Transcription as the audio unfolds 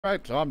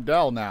Right, so I'm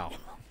Dell now.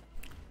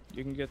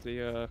 You can get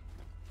the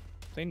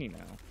thingy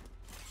now.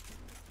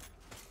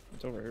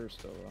 It's over here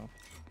still though.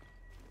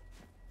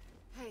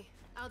 Hey,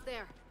 out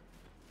there.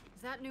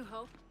 Is that New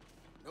Hope?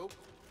 Nope.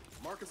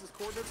 Marcus's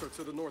coordinates are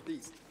to the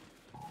northeast.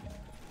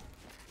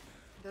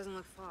 Doesn't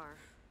look far.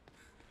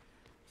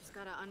 Just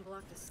gotta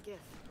unblock the skiff.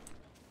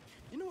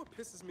 You know what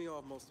pisses me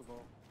off most of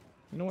all?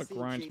 You know what Seeing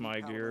grinds JD my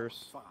Powell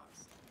gears? Foz.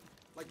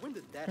 Like, when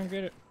did that Come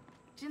get it.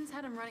 Jin's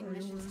had him running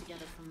missions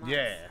together for months.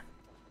 Yeah.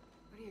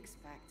 What do you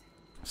expect?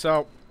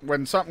 So,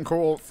 when something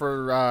cool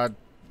for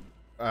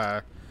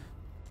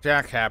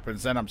Jack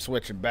happens, then I'm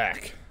switching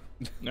back.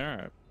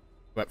 Alright.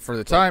 But for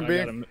the time I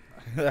being...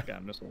 got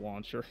a missile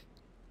launcher.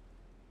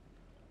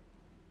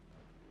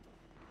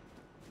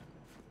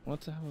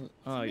 What the hell?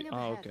 Oh, Something up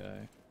ahead. okay.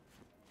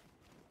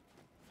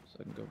 So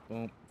I can go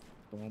boom,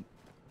 boom.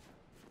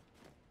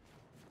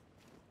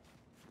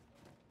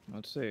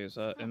 Let's see, is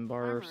that Oh, Embar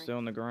armory. still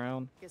on the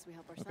ground? Guess we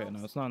help ourselves. Okay,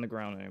 no, it's not on the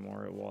ground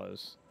anymore. It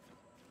was.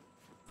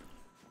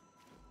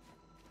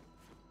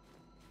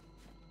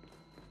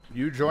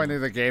 You joining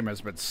the game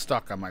has been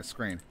stuck on my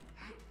screen.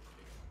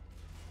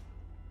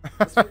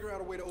 Let's figure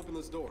out a way to open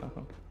this door.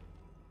 Uh-huh.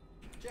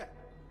 Jack,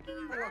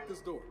 unlock this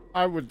door.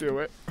 I would do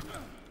it.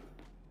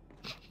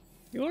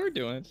 You are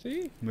doing it,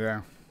 see?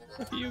 Yeah.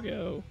 Look at you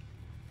go.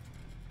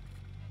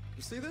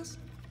 You see this?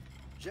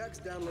 Jack's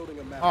downloading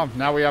a map. Oh,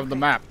 now we have the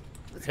map.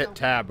 Let's Hit go.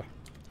 tab.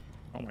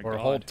 Oh my Or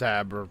god. hold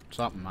tab or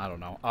something. I don't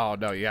know. Oh,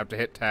 no, you have to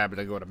hit tab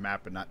to go to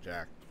map and not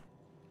Jack.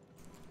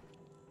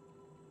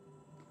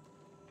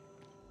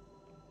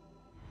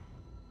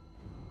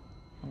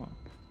 Oh.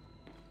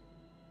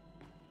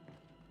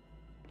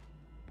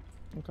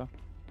 Okay.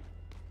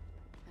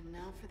 And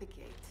now for the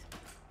gate.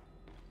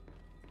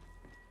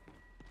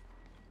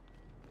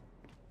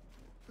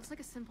 Looks like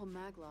a simple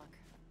mag lock.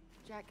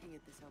 Jack can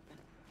get this open.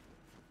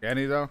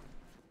 Any though?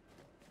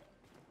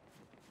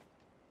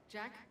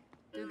 Jack,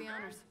 do the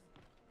honors.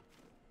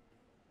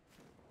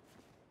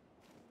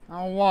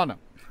 I don't want him.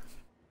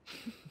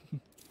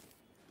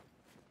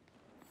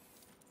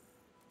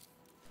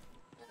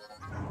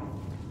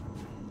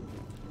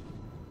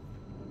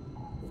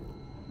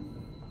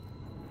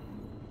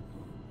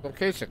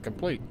 Location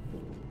complete.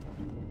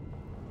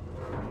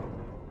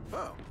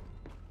 Wow.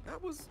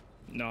 That was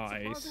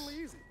Nice.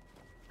 surprisingly easy.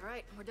 All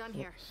right, we're done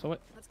here. So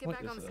what? Let's get what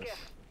back is on the this?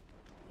 skiff.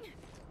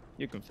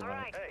 You can fly.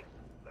 Alright, hey,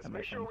 let's That make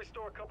makes sure sense. we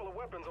store a couple of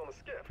weapons on the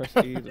skiff.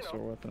 Press E You to know,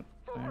 store weapon.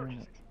 for Alright.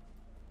 emergencies.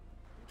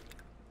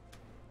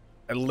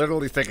 I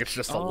literally think it's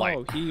just a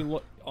light. He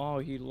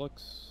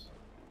looks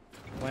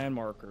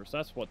landmarkers.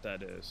 That's what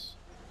that is.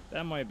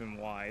 That might have been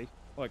why.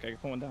 Look, I can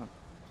pull one down.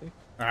 See?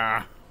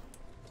 Ah.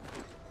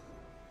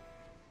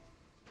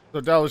 So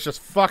Dell was just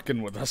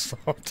fucking with us the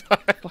whole time.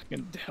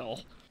 Fucking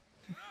Dell.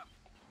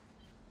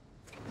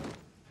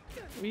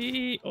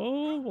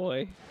 Oh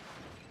boy.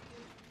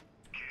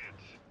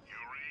 Kids, you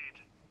read?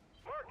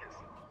 Marcus,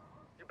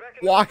 you back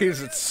in Why the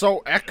is it so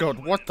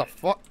echoed? What the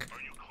fuck?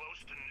 Are you close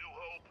to New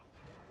Hope?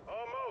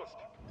 Almost.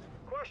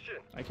 Question.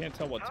 I can't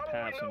tell what's How do we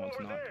paths and know what's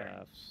we're not there?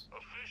 paths.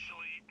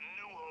 Officially,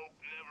 New Hope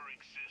never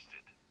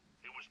existed.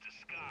 It was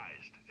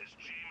disguised as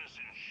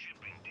Jameson's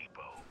shipping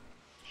depot.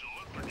 So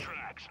look for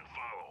tracks and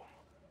follow.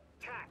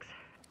 Tracks.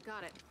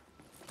 Got it.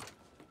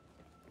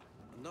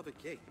 Another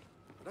gate.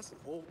 That's an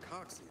old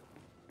cox seal.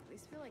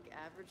 These feel like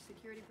average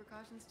security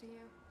precautions to you.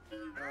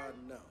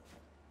 No,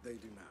 they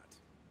do not.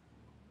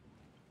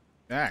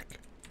 Jack.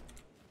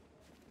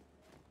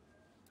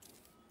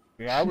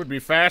 Yeah, I would be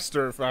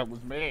faster if that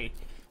was me.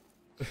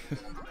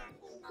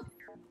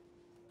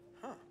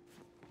 Huh.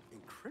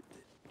 Encrypted.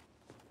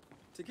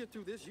 To get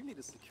through this, you need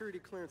a security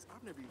clearance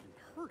I've never even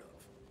heard of.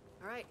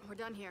 All right, we're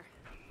done here.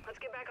 Let's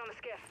get back on the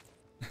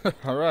skiff.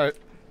 Alright.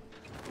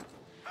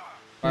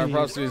 Fire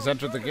Process has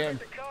entered the Some game.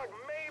 The cog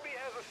maybe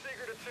has a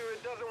secret or two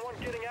it doesn't want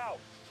getting out.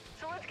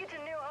 So let's get to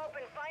New Hope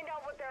and find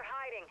out what they're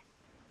hiding.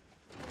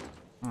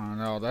 Oh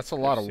no, that's a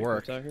lot of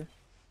work. Secrets out here?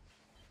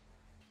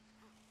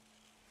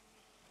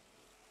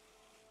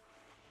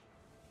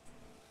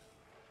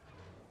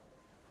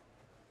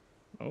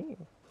 Oh.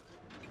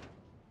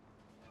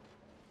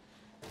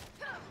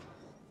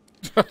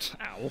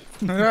 Ow.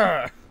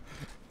 Yeah.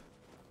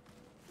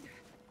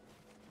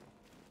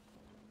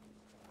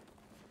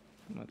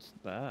 What's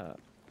that?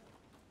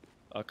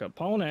 A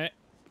component?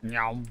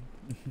 Meow.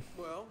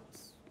 Well,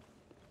 it's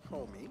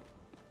homey.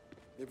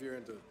 If you're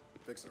into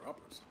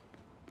fixer-uppers.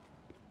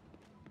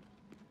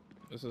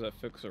 This is a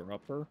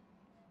fixer-upper?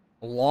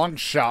 Long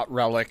shot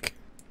relic.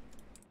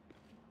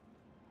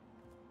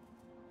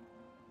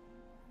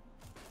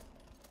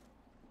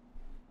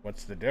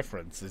 What's the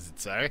difference, does it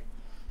say?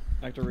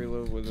 Active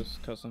reload with this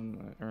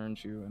custom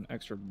earns you an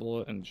extra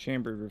bullet and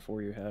chamber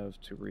before you have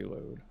to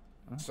reload.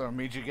 So it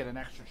means you get an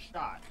extra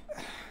shot.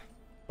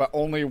 But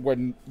only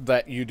when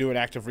that you do an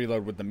active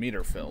reload with the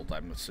meter filled,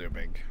 I'm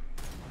assuming.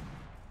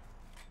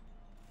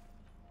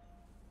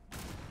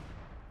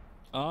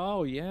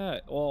 Oh, yeah.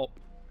 Well,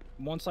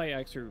 once I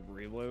actually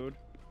reload,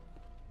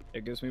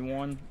 it gives me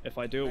one. If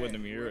I do it with the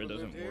Man, meter, it whoever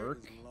doesn't lived here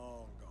work. is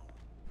long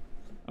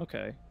gone.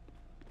 Okay.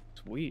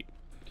 Sweet.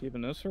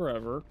 Keeping this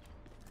forever.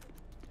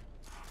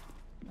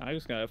 I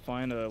just gotta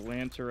find a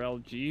Lancer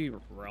LG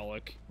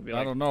relic. Be I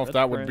like, don't know if "That's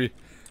that would brand-" be.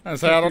 I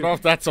say I don't know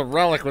if that's a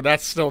relic, but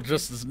that's still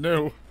just as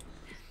new.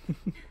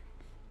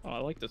 Oh, I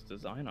like this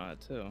design on it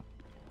too.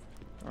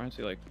 Reminds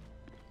me like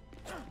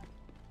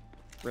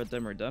Red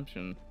Dead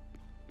Redemption.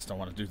 Just don't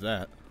want to do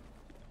that.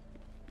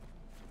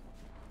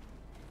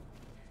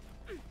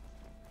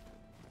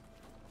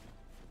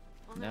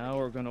 Now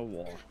we're gonna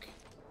walk.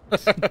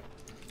 I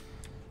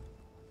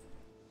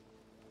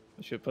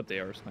should put the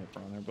air sniper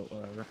on there, but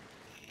whatever.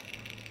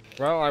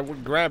 Well, I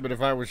would grab it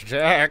if I was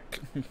Jack.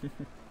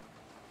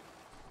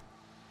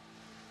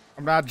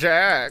 I'm not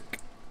Jack.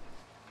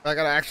 I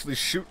gotta actually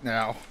shoot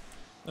now.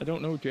 I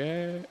don't know,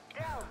 Jack.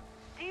 Del,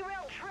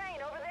 derailed train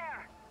over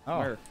there. Oh,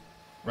 Where?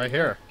 right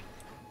here.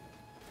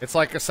 It's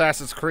like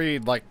Assassin's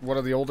Creed, like one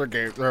of the older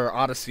games, or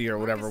Odyssey or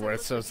whatever, where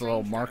it says the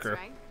little marker.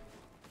 Right?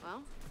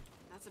 Well,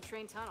 that's a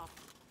train tunnel.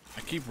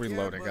 I keep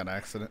reloading on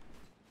accident.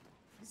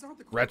 These aren't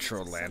the Retro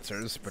coordinates.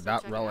 Lancers, but Still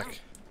not check it Relic. out.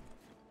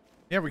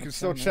 Yeah, we can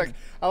still check.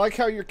 I like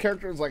how your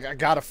character is like, I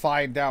gotta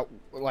find out,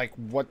 like,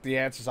 what the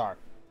answers are.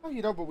 Oh,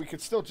 you know, but we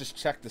could still just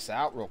check this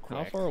out real quick.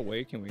 How far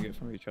away can we get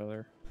from each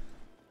other?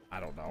 I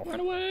don't know. Run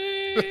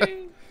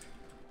away!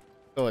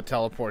 Till it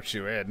teleports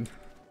you in.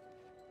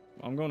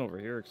 I'm going over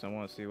here because I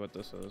want to see what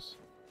this is.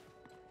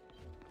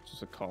 It's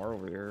just a car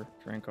over here,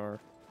 train car.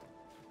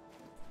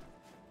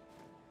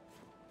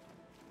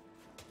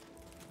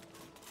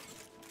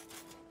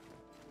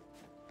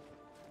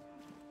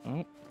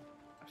 Oh,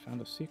 I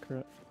found a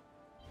secret.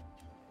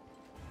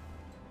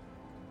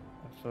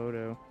 A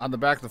photo. On the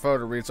back of the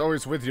photo reads,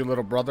 always with you,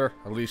 little brother,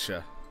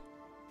 Alicia.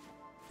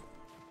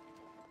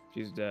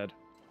 She's dead.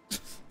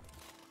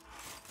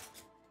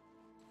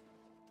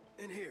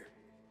 In here.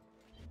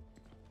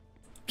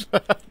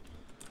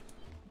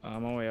 I'm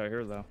on my way out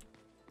here though.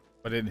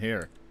 But in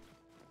here.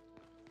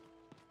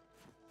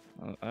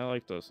 I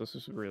like this. This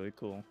is really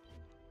cool.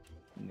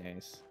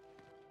 Nice.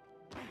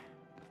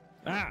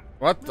 Ah!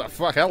 What the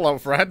fuck? Hello,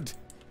 friend.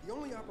 The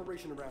only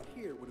operation around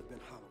here would have been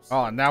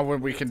hollow. Oh, and now what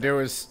we can do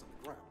is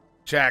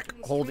Jack,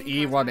 hold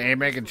E while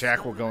aiming, and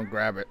Jack will go and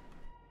grab it.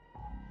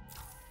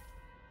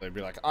 They'd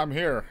be like, I'm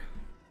here.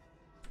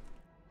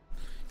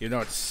 You know,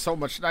 it's so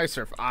much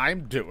nicer if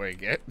I'm doing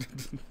it.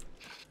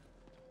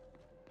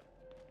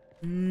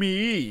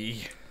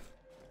 Me.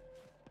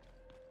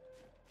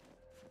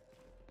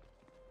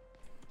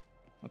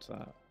 What's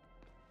that?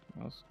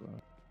 Let's go.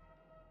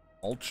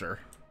 Ulcer.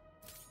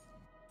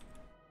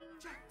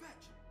 Jack,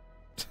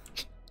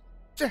 fetch.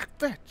 Jack,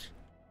 fetch.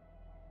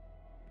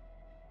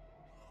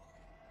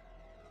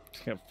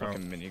 She got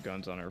fucking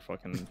miniguns on her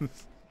fucking. Okay,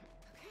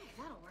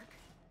 that'll work.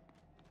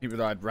 Even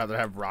though I'd rather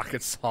have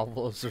rocket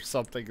salvos or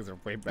something, because they're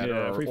way better.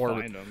 Yeah, if we or,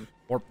 find them.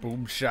 or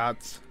boom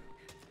shots.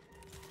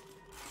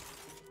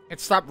 And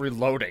stop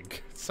reloading.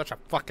 It's such a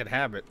fucking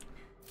habit.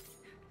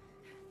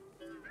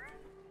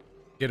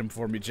 Get him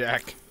for me,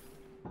 Jack.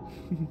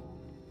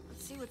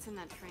 Let's see what's in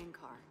that train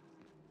car.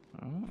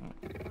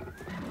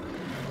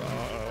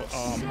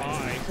 Oh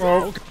my.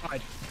 Oh. Oh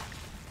god.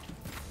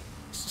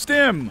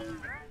 Stim!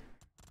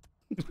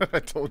 I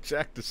told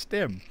Jack to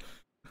stim.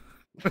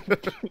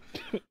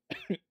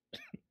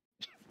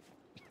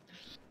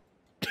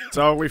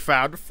 So we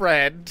found a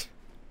friend.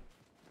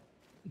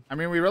 I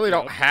mean, we really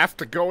don't have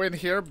to go in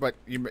here, but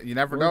you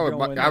never know. It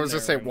going I in was gonna there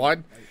say and-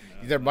 one.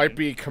 There might fine.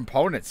 be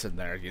components in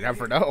there. You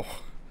never know.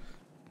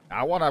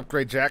 I want to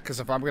upgrade Jack because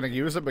if I'm gonna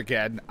use him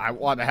again, I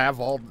want to have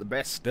all the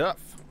best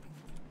stuff.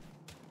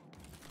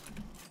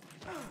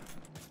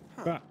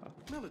 Ah.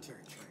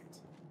 Military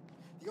trains.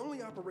 The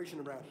only operation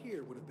around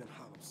here would have been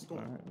hollow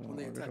storm Alright, when well,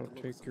 they I guess attacked I'll the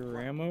local take your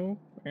supply. ammo.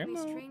 These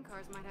Ammo. train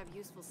cars might have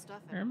useful stuff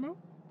in them. Ammo.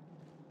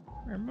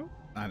 Ammo.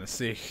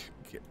 Honestly,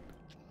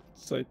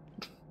 It's like,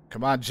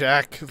 come on,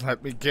 Jack.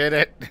 Let me get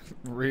it.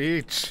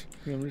 Reach.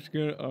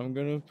 I'm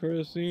gonna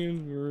press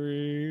in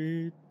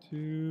 3,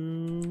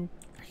 2,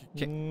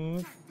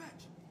 Can't- 1.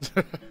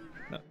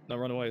 No,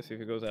 run away. See if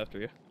he goes after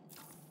you.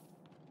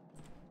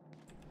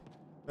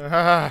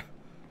 Ah.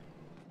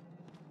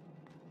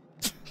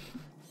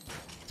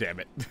 Damn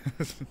it.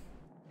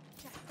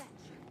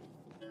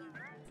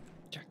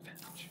 Jack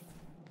Fetch.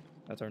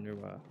 That's our new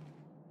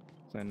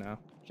thing now.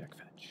 Jack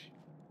Fetch.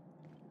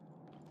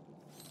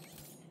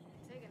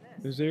 Taking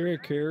this. Is there a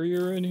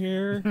carrier in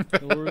here,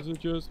 or is it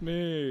just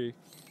me?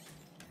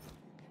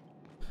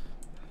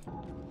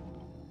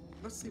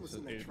 Let's see what's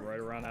in that Dude, train. right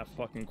around that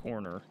fucking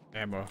corner.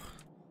 Ammo.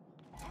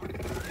 Come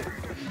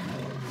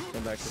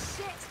back to.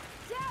 Shit!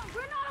 Down!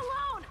 We're not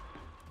alone!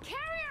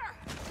 Carrier!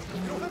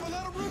 You don't have a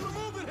lot of room to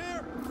move in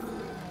here.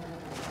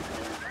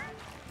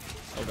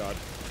 Oh god.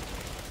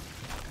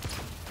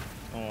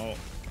 Oh.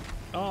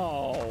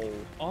 Oh.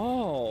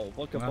 Oh.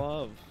 Look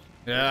above.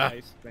 Yeah.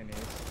 Nice thingy.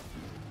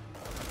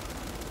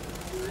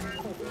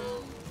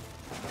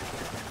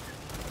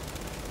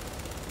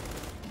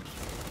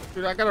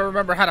 Dude, I gotta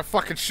remember how to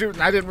fucking shoot,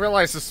 and I didn't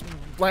realize this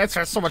Lancer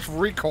has so much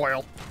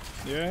recoil.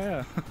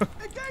 Yeah.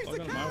 Engage the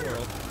Welcome to my carrier.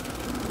 world.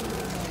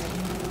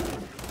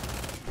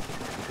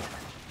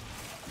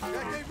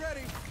 Jack, get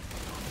ready.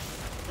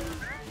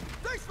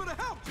 for the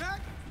help,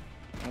 Jack.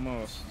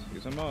 Almost.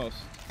 He's almost.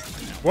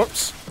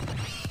 Whoops.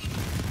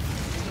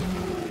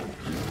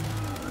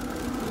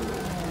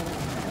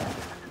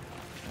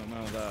 Oh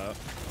no, that.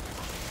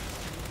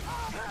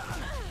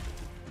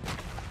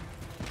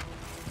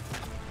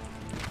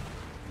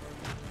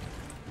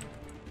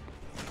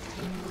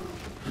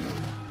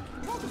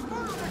 Focus fire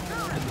on that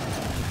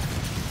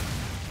turret.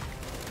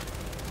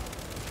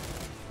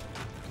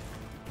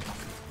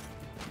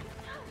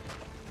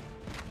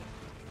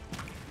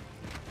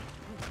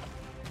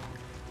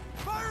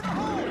 Fire in the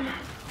hole.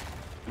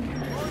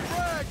 On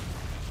frag.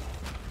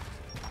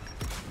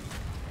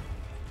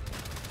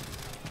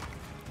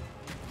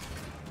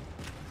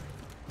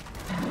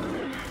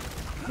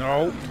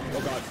 No.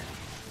 Oh god.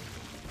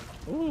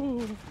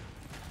 Ooh.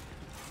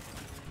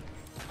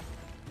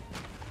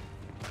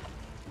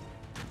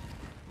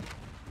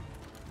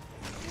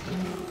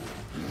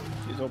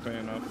 He's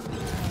opening up.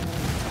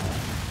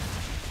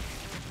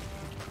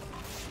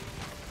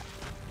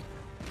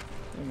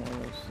 Any more of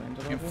those things You around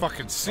can here?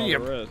 fucking see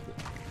him. There is.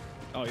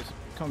 Oh, he's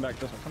coming back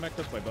this way. Come back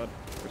this way, bud.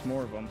 There's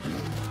more of them.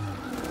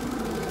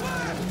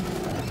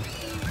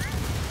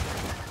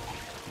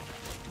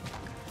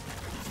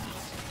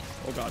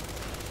 Oh god.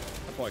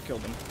 I thought I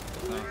killed him.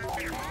 No.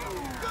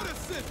 Good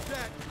assist,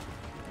 Jack.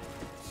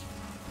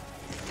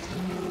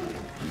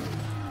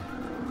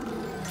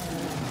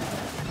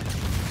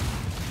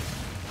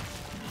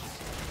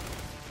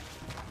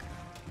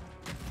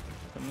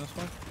 Come this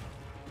way?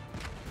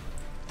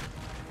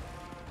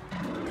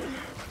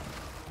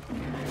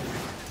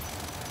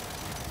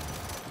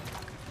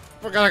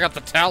 Forgot I got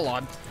the towel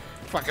on.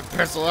 Fucking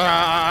pistol.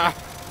 Ah.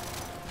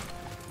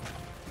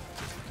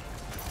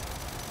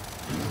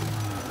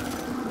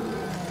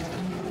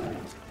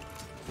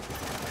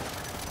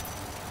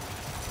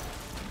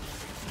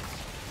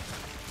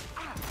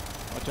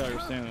 Watch out, you're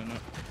standing in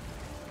it.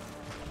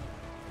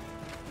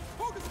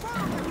 Focus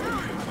fire on that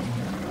turret.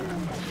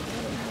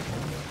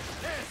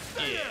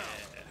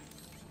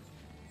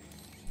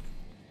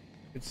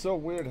 It's so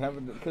weird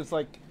having to, because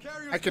like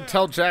Carrier's I can down.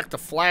 tell Jack to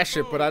flash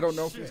it, but I don't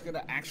know if Shit. he's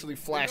gonna actually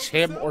flash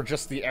him or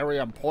just the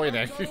area I'm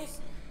pointing.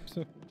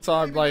 So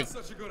I'm like,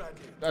 That's such a good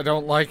idea. I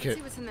don't like Let's it.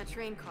 see what's in that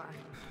train car.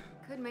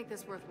 Could make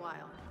this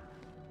worthwhile.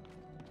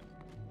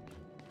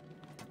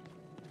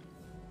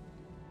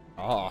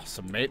 Oh,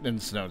 some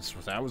maintenance notes.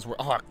 That was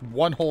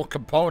one whole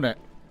component.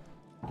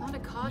 Not a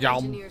COG Yum.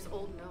 engineer's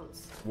old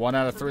notes. 1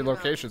 out of 3 Something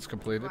about locations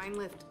completed. Grind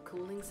lift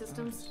cooling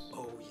systems.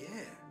 Oh yeah,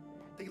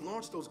 they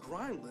launched those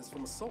grind lists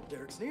from assault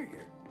derricks near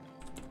here.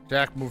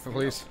 Jack, move it,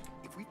 please.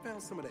 If we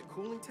found some of that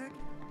cooling tech,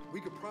 we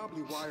could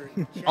probably wire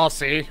it. Oh,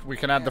 see, we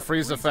can add the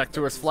freeze effect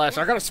to his flash.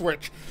 I gotta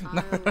switch. I'll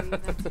leave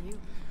that to you.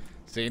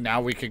 See,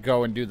 now we could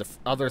go and do the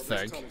other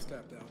thing. Tunnel's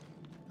tapped out.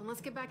 And let's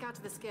get back out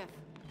to the skiff.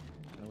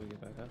 How do we get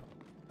back out?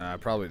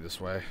 Probably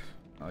this way.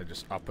 I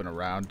just up and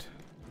around.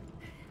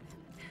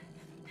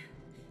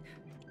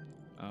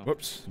 Oh.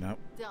 Whoops, no.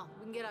 Del,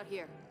 we can get out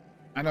here.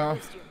 I know.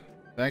 Missed you.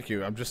 Thank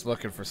you. I'm just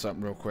looking for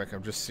something real quick.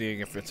 I'm just seeing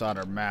if it's on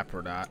our map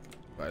or not.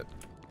 But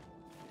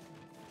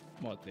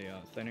What, the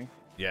thingy?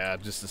 yeah,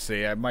 just to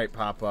see. I might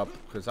pop up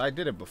because I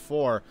did it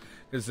before.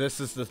 Because this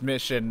is the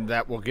mission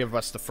that will give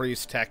us the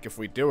freeze tech if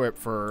we do it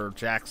for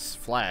Jack's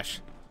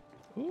flash.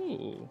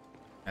 Ooh.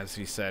 As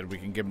he said, we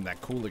can give him that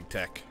cooling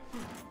tech.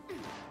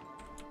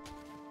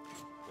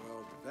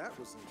 Well, that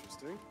was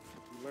interesting.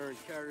 We learned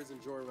carriers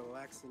enjoy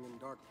relaxing in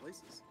dark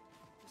places.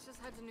 Let's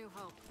just head to New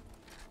Hope.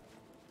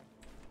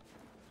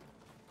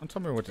 Don't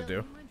tell me what to Del, do.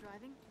 you mind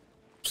driving?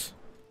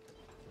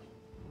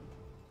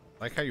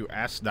 Like how you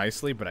ask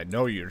nicely, but I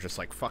know you're just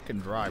like, fucking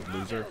drive,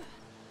 loser.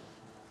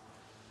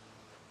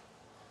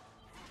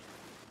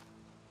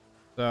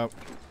 So,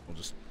 we'll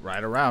just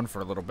ride around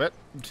for a little bit.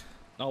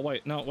 Oh,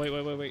 wait. No, wait.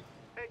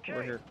 Hey,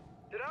 We're here.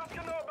 Did Oscar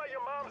know about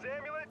your mom's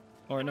amulet?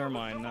 Or never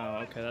mind. No,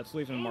 okay. That's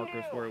leaving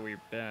markers where we've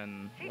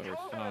been, He where told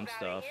we him found about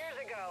stuff. it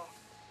years ago.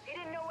 He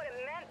didn't know what it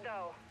meant,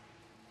 though.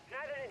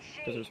 Neither did she.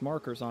 Because there's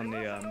markers on the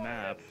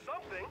map.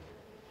 Something.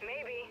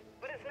 Maybe,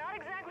 but it's not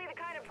exactly the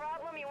kind of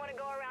problem you want to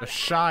go around. The asking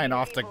shine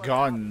off the people about.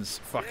 guns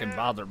fucking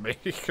bothered me.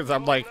 Because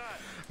I'm like,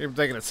 I'm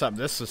thinking it's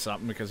something, this is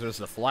something because there's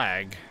the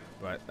flag.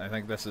 But I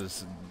think this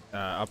is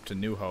up to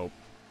New Hope.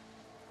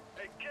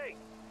 Hey, Kate.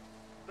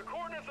 The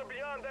coordinates are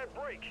beyond that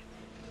break.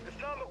 It's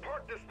time to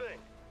park this thing.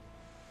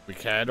 We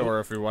can,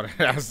 or if we want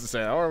to ask to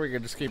say, or we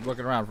can just keep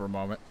looking around for a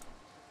moment.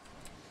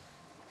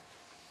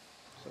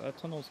 So that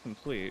tunnel's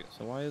complete.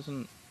 So why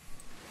isn't...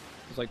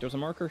 It's like, there's a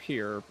marker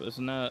here, but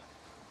isn't that...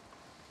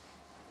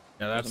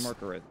 Yeah, There's that's a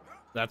marker right...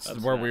 that's that's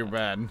where that. we've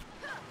been.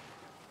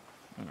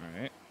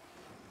 Alright.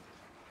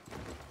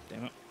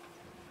 Damn it.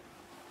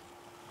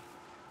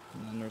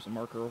 And then there's a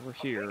marker over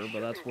here, but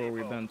that's where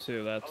we've been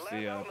too. That's A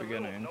the lab out in the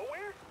middle of beginning.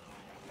 Nowhere?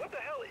 What the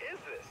hell is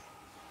this?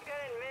 You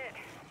gotta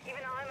admit, even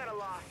I'm at a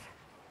loss.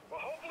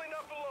 Well, hopefully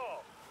not for long.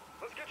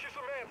 Let's get you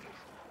some answers.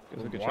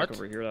 Guess we could What? check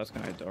over here. That's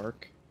kind of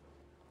dark.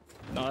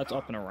 No, that's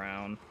up and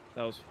around.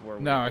 That was where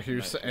we No, were he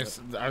was,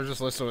 connected. I was just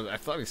listening. I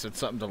thought he said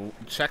something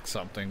to check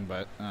something,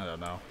 but I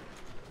don't know.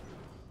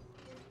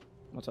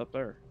 What's up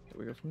there? Did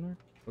we go from there?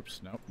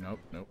 Oops, nope, nope,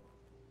 nope.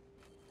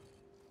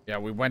 Yeah,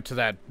 we went to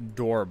that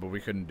door, but we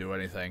couldn't do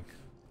anything.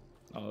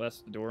 Oh,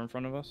 that's the door in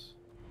front of us?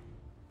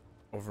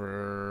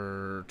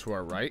 Over to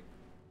our right?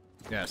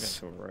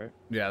 Yes. Yeah, right.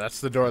 Yeah,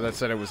 that's the door that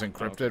said it was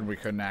encrypted. We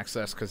couldn't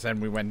access because then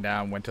we went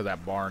down, went to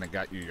that barn, and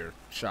got you your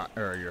shot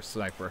or your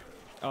sniper.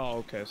 Oh,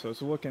 okay. So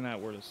it's looking at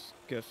where the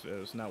skiff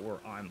is, not where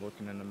I'm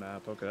looking in the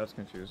map. Okay, that's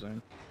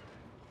confusing.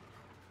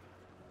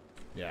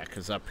 Yeah,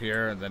 because up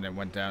here, and then it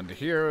went down to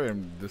here,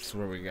 and this is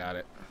where we got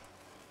it.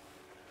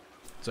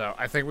 So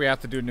I think we have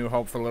to do New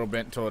Hope for a little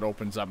bit until it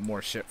opens up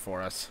more shit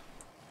for us.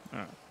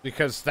 Alright.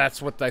 Because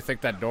that's what I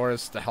think that door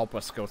is, to help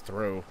us go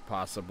through,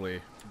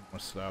 possibly, more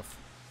stuff.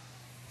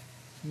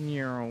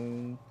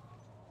 Meow.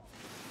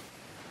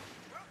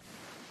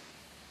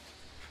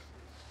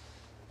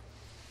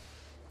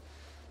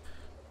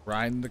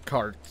 Grind the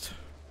cart.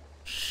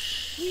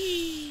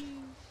 Whee!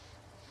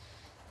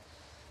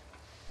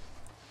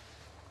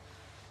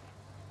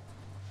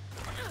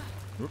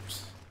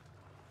 Oops.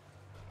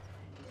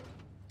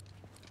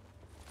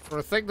 For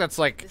a thing that's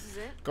like This is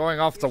it? going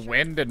off the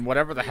wind and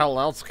whatever the hell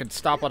else can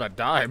stop on a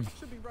dime.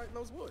 Should be right in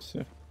those woods.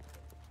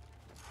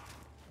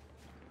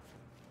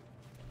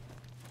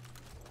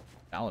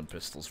 Allen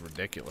pistol's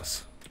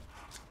ridiculous.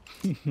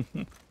 Wait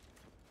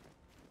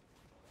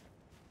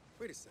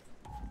a second.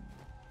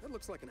 That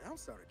looks like an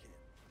outsider camp.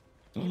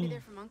 Maybe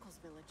they're from Uncle's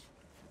village.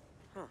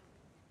 Huh.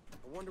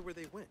 I wonder where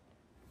they went.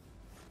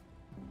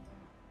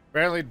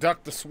 Barely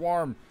ducked the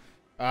swarm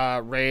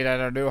raid at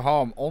our new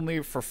home,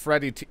 only for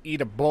Freddy to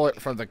eat a bullet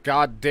from the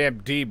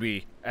goddamn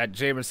DB at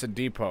Jameson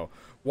Depot.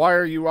 Why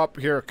are you up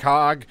here,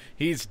 Cog?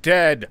 He's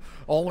dead.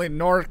 Only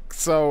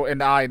Norso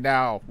and I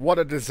now. What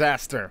a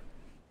disaster.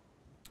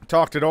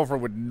 Talked it over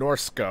with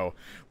Norsco.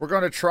 We're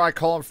going to try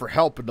calling for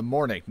help in the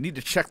morning. Need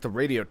to check the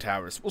radio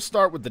towers. We'll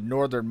start with the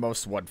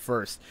northernmost one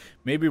first.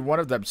 Maybe one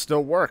of them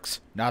still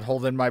works. Not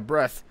holding my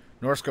breath.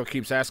 Norsco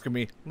keeps asking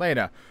me,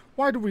 Lena,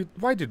 why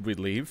did we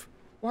leave?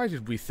 Why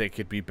did we think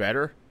it'd be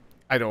better?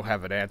 I don't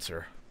have an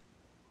answer.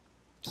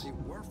 They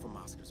were from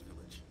Oscar's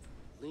village.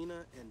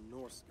 Lena and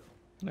Norsco.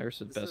 There's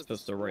the This says best the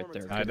pistol right swarm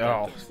there. attacked I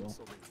know. them,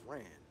 So they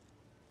ran.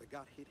 They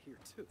got hit here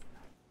too.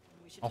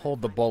 We should I'll try hold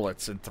to the find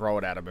bullets and throw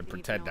it at him and You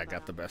need to pretend know I got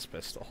about the best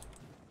pistol.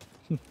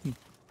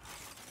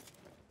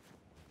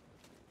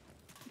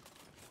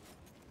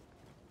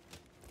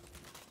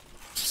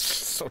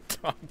 So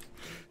dumb.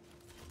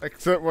 Like,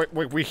 so,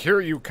 we hear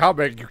you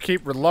coming, you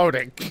keep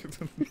reloading.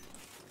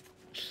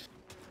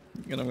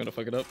 And I'm gonna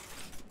fuck it up.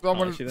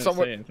 Someone, She didn't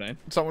someone, say anything.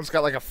 someone's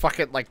got like a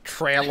fucking like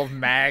trail of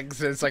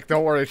mags. And it's like,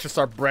 don't worry, it's just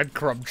our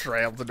breadcrumb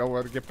trail to know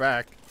where to get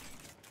back.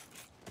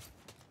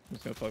 I'm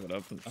just gonna fuck it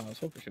up. I was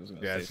hoping she was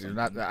gonna Yes, say you're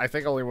something. not. I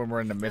think only when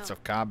we're in the midst No.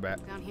 of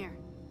combat. Down here.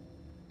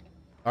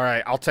 All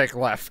right, I'll take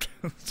left.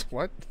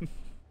 What?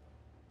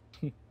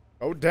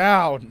 Go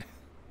down.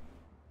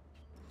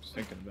 Just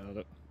thinking about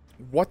it.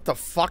 What the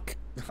fuck?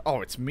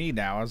 Oh, it's me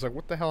now. I was like,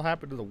 what the hell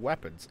happened to the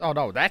weapons? Oh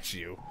no, that's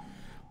you.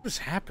 What is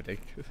happening?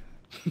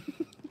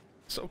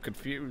 So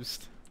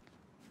confused.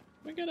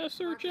 We gotta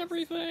search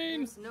everything.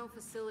 There's no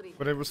facility.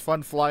 But it was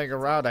fun flying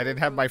around. I didn't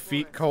have my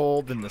feet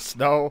cold in the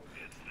snow.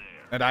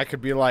 And I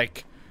could be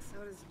like,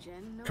 So does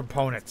Jen know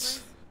components.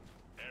 about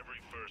this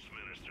Every first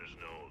minister's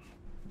known,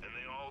 and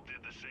they all did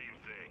the same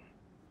thing.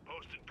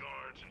 Posted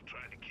guards and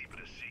tried to keep it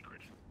a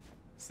secret.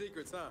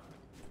 Secrets, huh?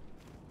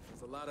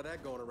 There's a lot of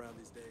that going around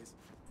these days.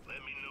 Let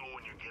me know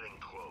when you're getting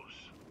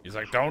close. He's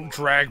like, don't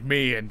drag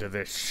me into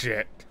this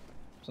shit.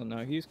 So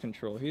now he's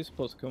control. He's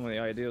supposed to come with the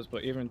ideas,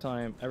 but every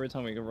time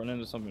we run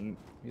into something,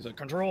 he's like,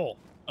 control.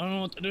 I don't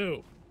know what to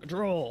do.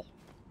 Control.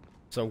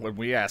 So when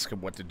we ask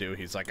him what to do,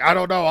 he's like, I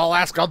don't know, I'll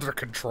ask under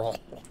control.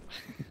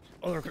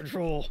 Other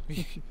control.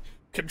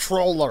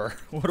 Controller,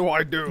 what do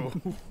I do?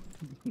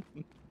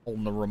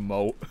 On the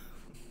remote.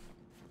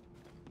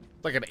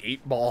 Like an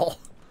 8-ball.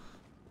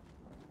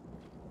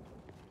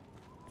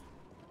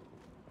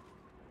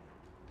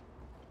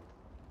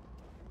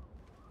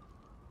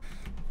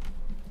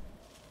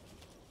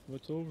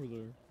 What's over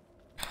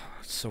there?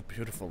 It's so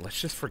beautiful. Let's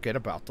just forget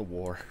about the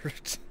war.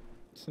 Let's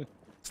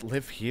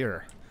live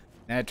here.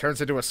 And it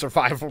turns into a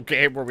survival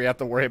game where we have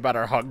to worry about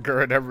our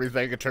hunger and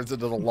everything. It turns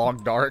into the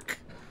long dark.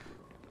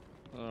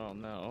 Oh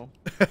no.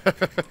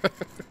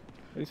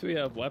 At least we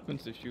have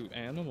weapons to shoot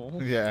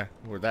animals. Yeah,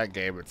 with that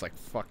game, it's like,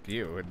 fuck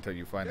you until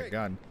you find a Hey.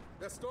 gun.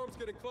 That storm's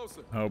getting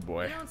closer. Oh You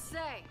boy. don't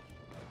say.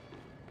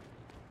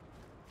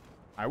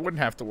 I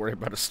wouldn't have to worry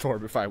about a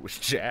storm if I was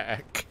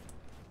Jack.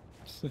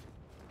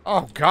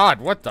 Oh god,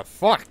 what the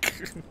fuck?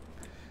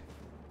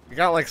 You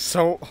got like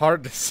so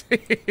hard to see.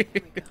 Here we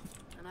go.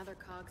 Another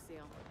cog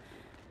seal.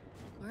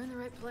 We're in the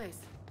right place.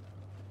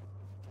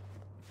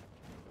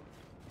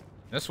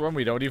 This one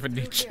we don't even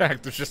need Through here.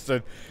 Jack. There's just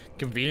a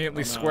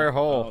conveniently Oh, no. square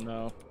hole. Oh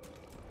no.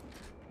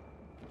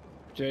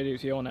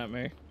 JD's yelling at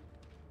me.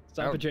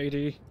 Stop Oh. it,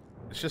 JD.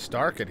 It's just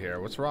dark in here.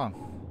 What's wrong?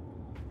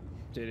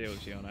 JD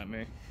was yelling at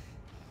me.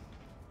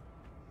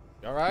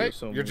 All right. You're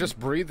so You're mean. just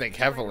breathing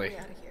heavily.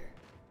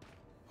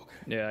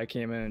 Yeah, I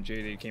came in and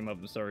JD came up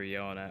and started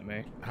yelling at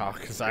me. Oh,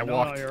 because I You're not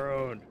walked. on your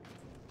own.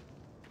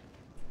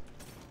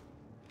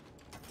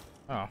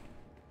 Oh.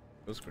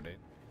 Those grenade.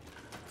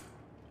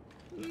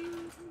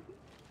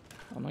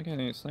 I'm not getting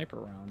any sniper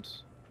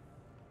rounds.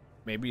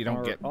 Maybe you don't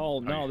Or- get... Oh,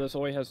 no, this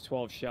only has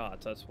 12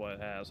 shots. That's what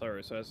it has.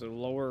 Alright, so it has a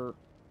lower...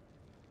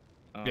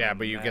 Yeah,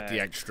 but you get the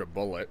mag. extra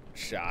bullet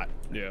shot.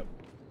 Yeah.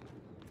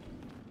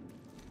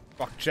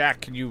 Fuck,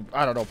 Jack, can you,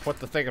 I don't know, put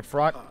the thing in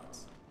front?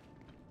 Odds.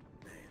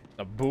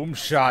 A boom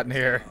shot in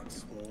here.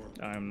 Odds swarm.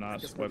 I'm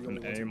not guess we're the swapping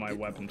only ones any of who my get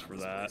weapons for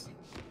these that. places.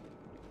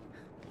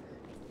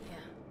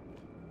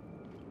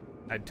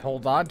 Yeah. I'd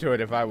hold on to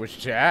it if I was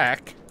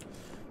Jack.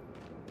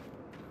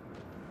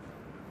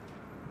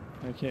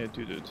 I can't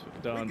do the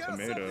Don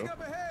Tomato.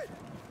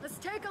 Let's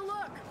take a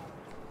look.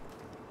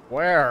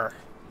 Where?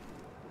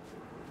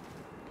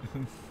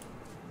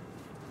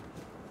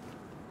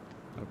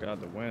 Oh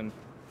god, the wind.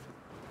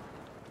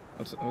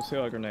 Let's see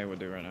what a grenade would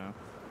do right now.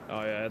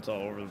 Oh yeah, it's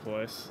all over the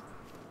place.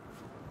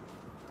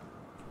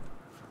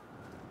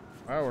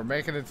 Well, we're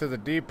making it to the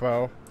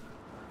depot.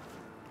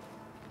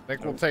 I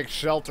think we'll take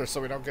shelter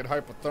so we don't get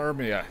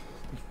hypothermia.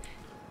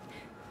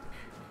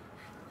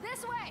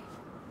 This way.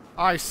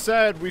 I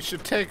said we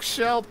should take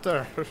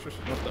shelter. What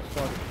the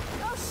fuck?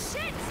 Oh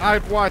shit!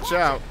 I'd watch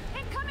out.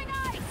 Incoming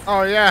ice.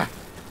 Oh, yeah.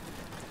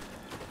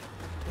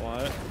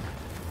 What?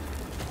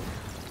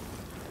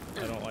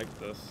 I don't like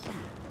this.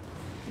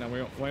 Now we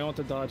don't want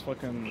to dodge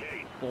fucking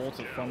bolts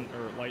of thunder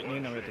or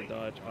lightning. Now we have to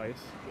dodge ice.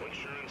 Once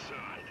you're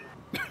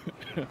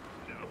inside,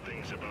 now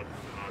things about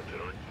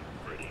aren't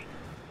ready.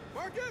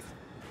 Marcus,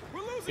 we're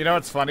losing. You know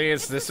what's funny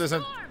is this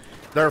isn't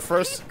the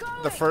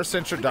first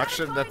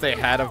introduction that they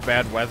had of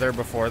bad weather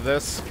before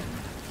this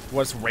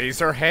was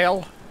razor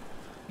hail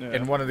Yeah.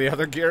 in one of the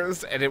other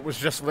gears, and it was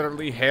just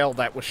literally hail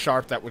that was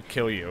sharp that would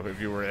kill you if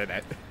you were in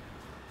it.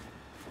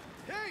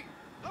 Hey,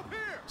 up here.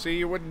 See,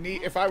 you wouldn't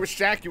need, if I was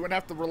Jack, you wouldn't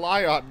have to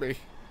rely on me.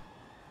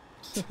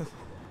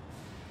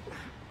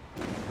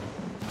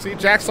 See,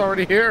 Jack's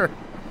already here.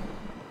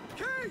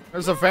 Hey,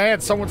 There's a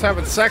van, someone's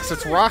having sex,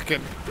 it's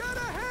rocking. get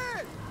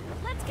ahead.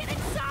 Let's get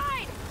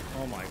inside.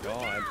 Oh my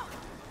god.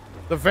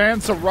 The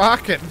van's a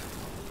rocking.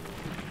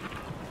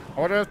 I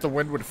wonder if the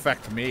wind would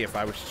affect me if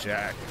I was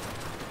Jack.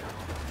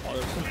 Oh,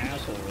 there's some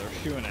asshole there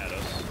shooting at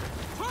us.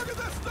 Target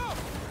that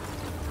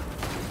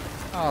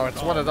stuff. Oh,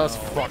 it's one of those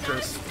no.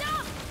 fuckers.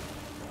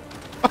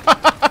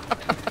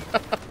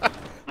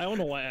 I don't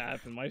know what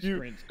happened. My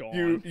screen's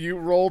gone. You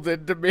rolled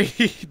into me,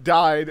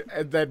 died,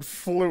 and then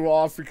flew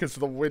off because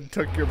the wind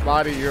took your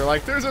body. You're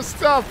like, there's a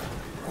stump.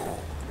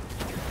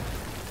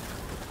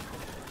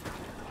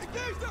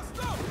 Engage that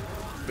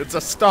stuff. It's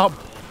a stump.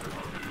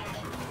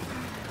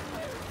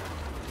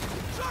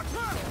 Shock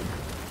trap.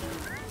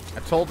 I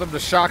told him to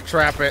shock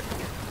trap it.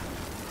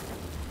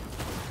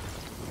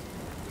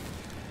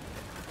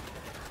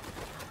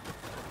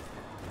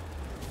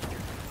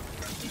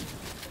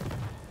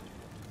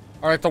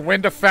 Alright, the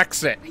wind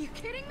affects it. Are you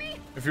kidding me?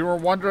 If you were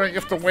wondering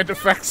if the wind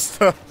affects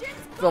the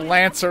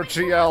Lancer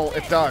GL,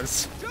 it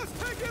does. Just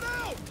take it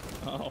out.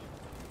 Oh.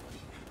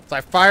 So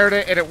I fired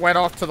it and it went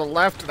off to the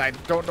left and I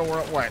don't know where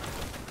it went.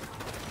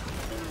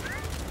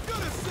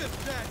 Good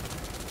assist, Jack.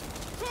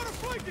 Try to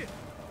flank it.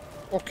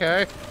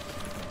 Okay.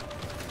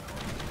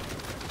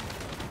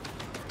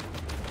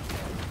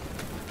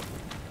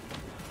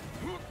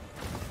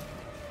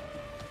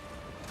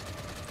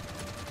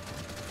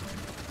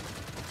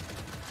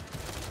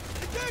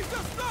 Engage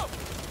that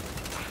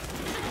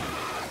stuff.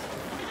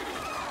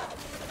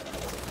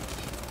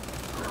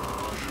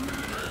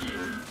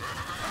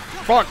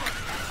 Fuck.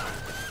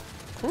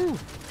 Whew.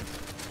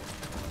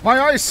 My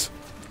ice.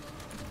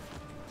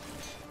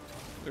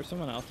 There's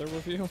someone out there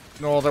with you?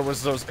 No, there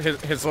was those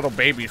his little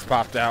babies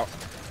popped out.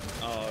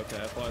 Oh, okay.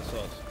 I thought I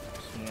saw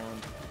a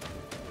swarm.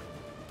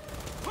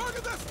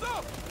 Target that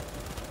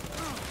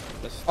stuff.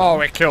 This- Oh,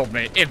 it killed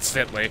me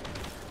instantly.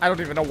 I don't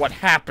even know what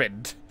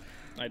happened.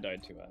 I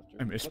died too after.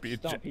 I miss What being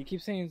stump? J- He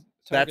keeps saying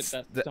target That's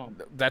that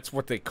stump. that's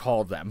what they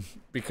call them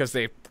because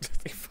they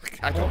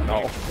I don't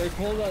know. They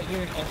call that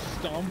thing a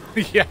stump?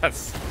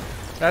 Yes,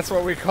 that's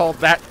what we call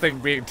that thing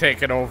being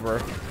taken over.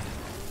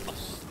 A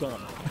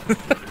stump.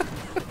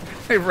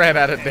 They ran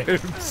out of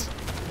dudes.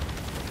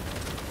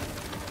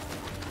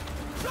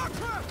 Shock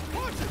trap.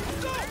 Watch it.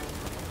 Stop.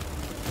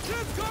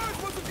 Jen's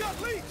cars must have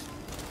got leaked.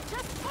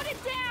 Just put it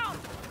down.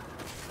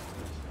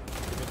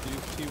 Get to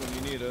use T when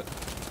you need it.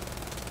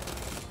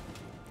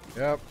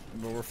 Yep,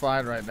 but we're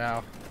fine right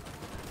now.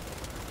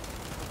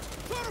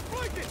 Try to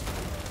flank it.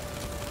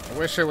 I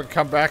wish it would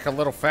come back a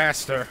little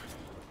faster.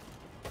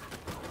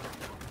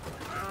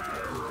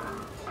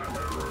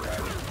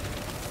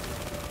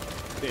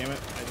 Damn it,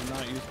 I did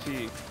not use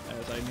T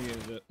as I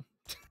needed it.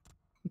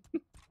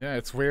 Yeah,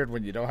 it's weird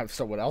when you don't have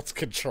someone else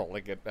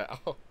controlling it now.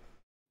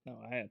 No,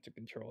 I had to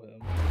control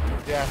him.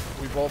 Yeah,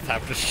 we both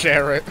have to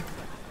share it.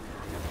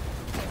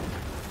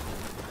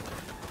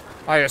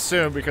 I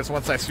assume because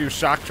once I use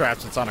shock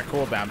traps, it's on a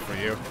cooldown for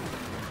you.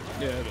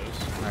 Yeah, it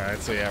is. Alright,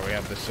 so yeah, we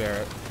have to share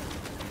it.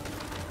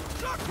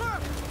 Shock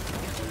trap.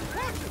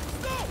 Watch it.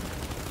 Stop.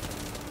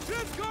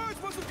 Jen's cars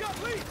must have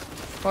got leaked.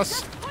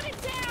 Plus, Put it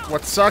down.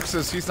 what sucks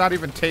is he's not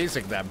even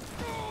tasing them.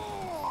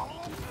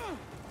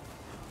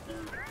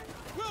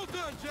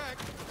 on, Jack.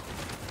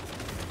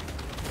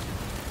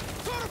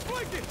 Try to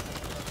flank it.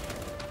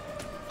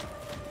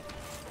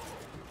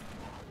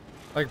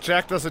 Like,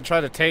 Jack doesn't try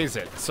to tase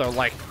it, so,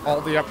 like,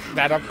 all the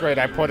that upgrade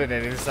I put in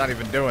it, he's not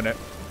even doing it.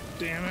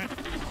 Damn it.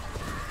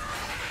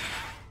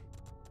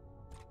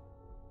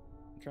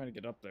 I'm trying to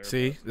get up there.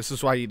 See? This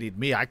is why you need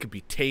me. I could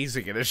be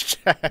tasing it as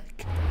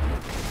Jack.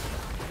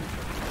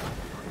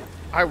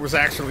 I was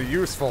actually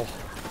useful.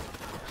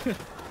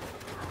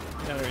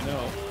 Now we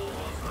know.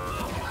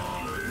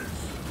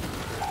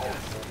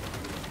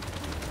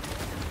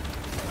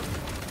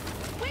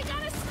 We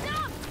gotta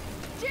stop!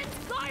 Jin's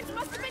guards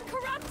must have been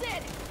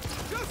corrupted!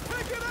 Just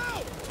take it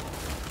out!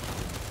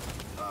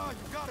 Oh,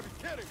 you gotta be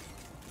kidding.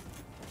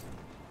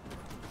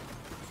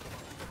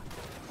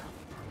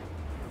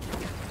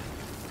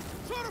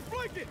 Try to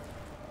flank it!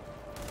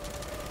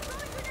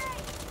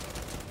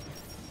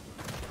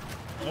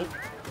 Nope.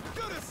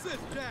 Good assist,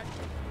 Jack.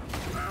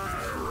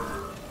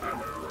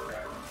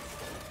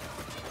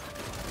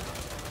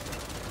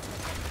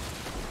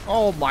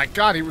 Oh my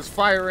god, he was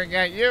firing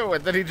at you,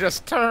 and then he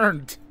just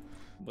turned.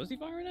 Was he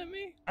firing at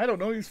me? I don't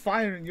know, he was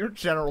firing in your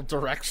general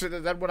direction,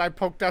 and then when I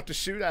poked out to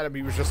shoot at him,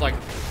 he was just like,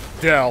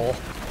 Dell. I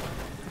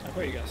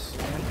thought you got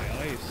slammed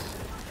by ice.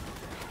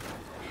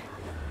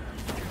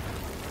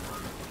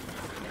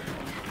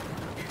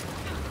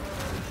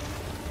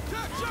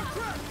 Jack, Jack,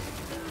 Jack!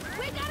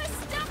 We gotta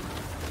stop!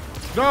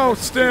 No,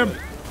 Stim!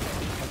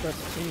 I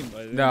pressed the team, but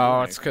I didn't do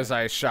No, it's anything. because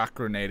I shock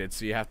grenaded,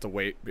 so you have to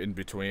wait in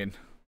between.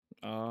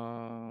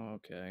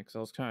 Okay, because I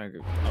was trying to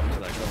go up to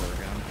that cover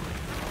again.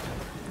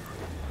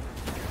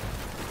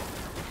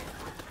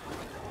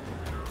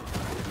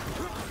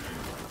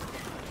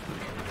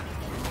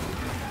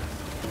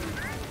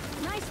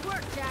 Nice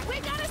work, Jack! We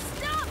gotta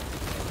stop!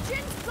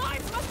 Jin's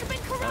guards must have been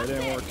Oh, it corrupted!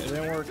 didn't work. It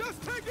didn't work.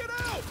 Just take it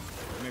out!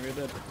 Maybe it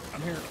did.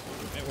 I'm here.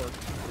 It worked.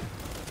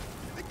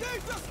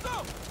 Engage the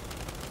stuff!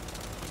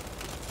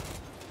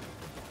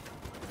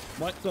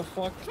 What the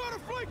fuck? Try to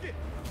flank it!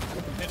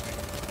 Hit me.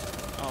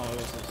 Oh, it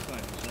was those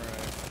things.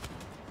 Alright.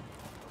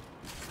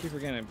 Keep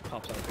forgetting it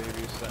pops out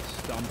babies. That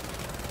stump.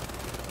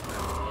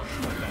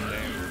 Dumb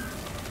name.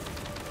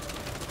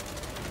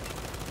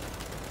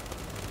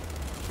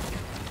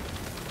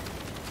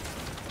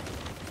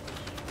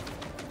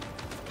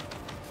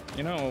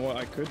 You know what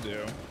I could do?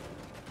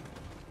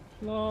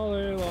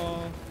 Lolly la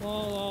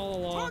la la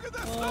la Target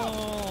that la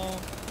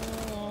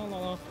stuff! la la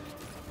la.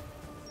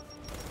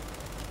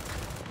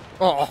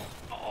 Oh,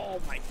 Oh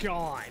my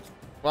god!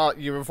 well,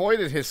 you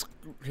avoided his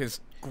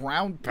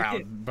ground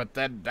pound, but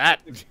then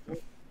that...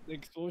 The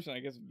explosion, I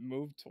guess,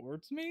 moved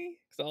towards me?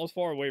 Because I was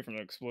far away from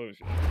the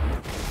explosion.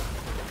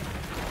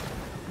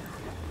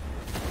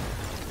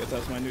 Guess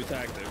that's my new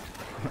tactic.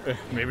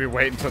 Maybe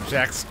wait until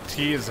Jack's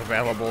tea is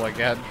available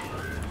again.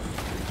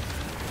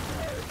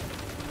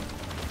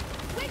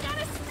 We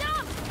gotta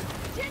stop!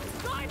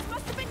 Jin's guards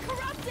must have been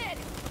corrupted!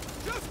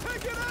 Just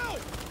take it out!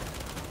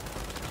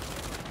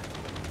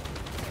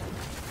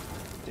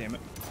 Damn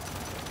it.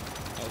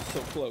 I was so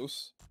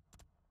close.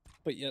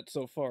 But yet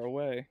so far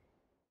away.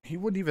 He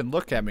wouldn't even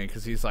look at me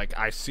because he's like,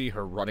 I see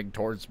her running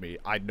towards me.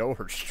 I know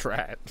her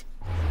strat.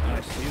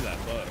 I see that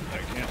bug. I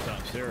can't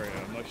stop Syria.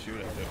 I must shoot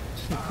at it.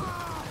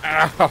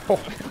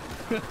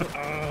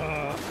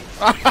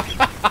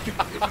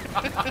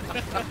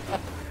 Ow!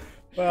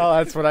 Well,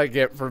 that's what I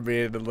get for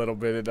being a little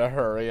bit in a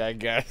hurry, I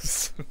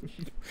guess.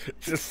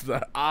 Just the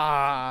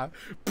Where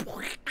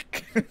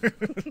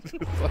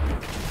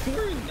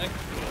is next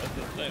to us?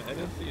 I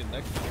didn't see it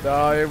next to us.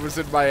 No, it was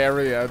in my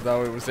area,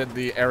 though. It was in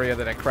the area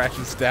that it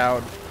crashes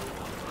down.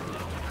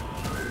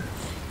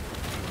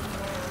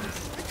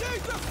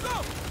 Engage the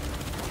stuff!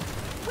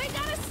 We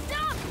gotta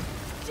stop!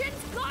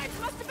 Jin's guards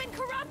must have been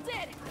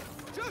corrupted!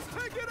 Just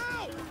take it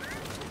out!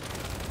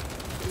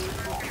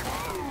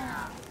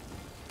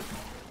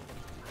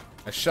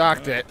 I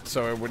shocked it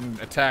so it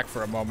wouldn't attack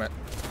for a moment.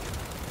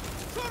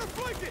 Try to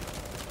flank it!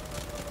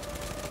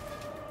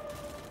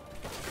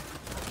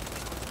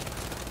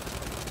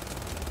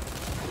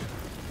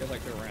 Feels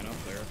like they ran up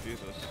there.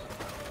 Jesus.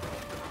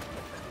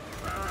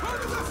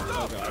 Target that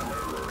Oh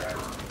stuff! god.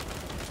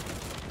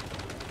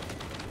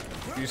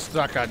 If you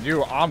stuck on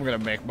you, I'm gonna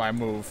make my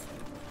move.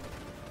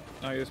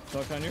 Oh, he's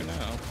stuck on you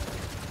now.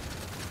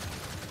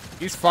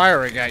 He's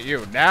firing at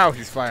you. Now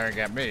he's firing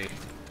at me.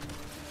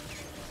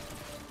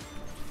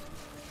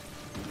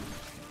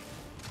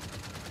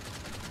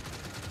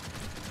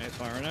 He's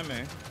firing at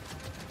me.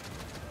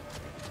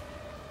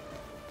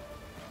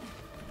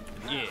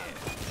 Yeah.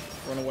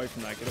 Run away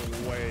from that. Get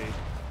away.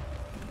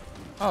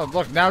 Oh,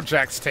 look, now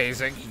Jack's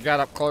tasing. He got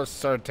up close,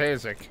 started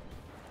tasing.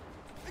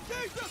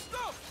 Engage the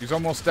stuff! He's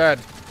almost dead.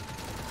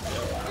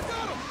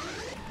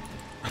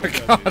 I got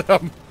him! I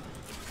got him.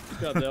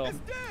 God damn. It's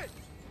dead!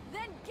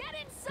 Then get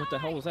inside! What the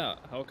hell was that?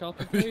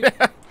 Helicopter plate?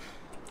 Yeah.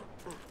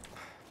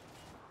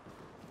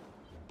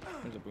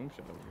 There's a boom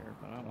shot over here.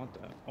 I don't want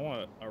that. I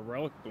want a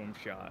relic boom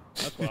shot.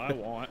 That's what I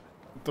want.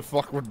 What the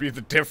fuck would be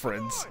the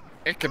difference?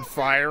 It can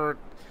fire.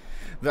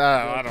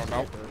 I don't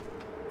know.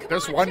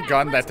 There's on, one Jack,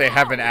 gun that let's they go.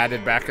 haven't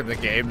added back in the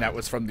game that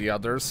was from the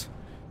others.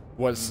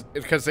 was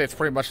because it's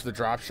pretty much the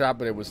drop shot,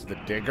 but it was the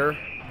digger,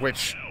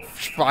 which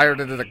fired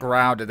into the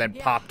ground and then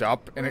popped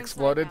up and we're inside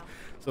exploded. now.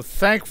 So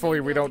thankfully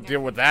we don't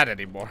deal with that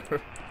anymore. Alright,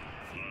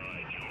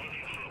 you're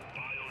looking for a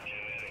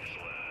biogenetics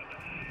lab.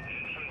 The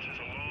entrance is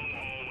a long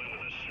hallway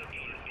with a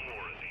circular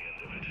door at the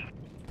end of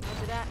it.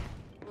 After that,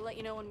 we'll let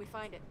you know when we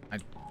find it. I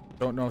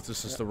don't know if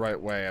this is the right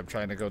way. I'm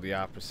trying to go the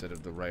opposite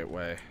of the right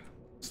way.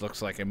 This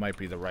looks like it might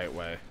be the right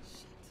way.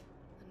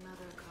 Another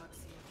cog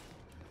seal.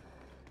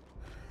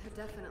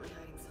 They're definitely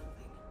hiding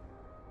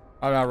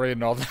something. I'm not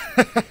reading all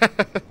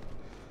that.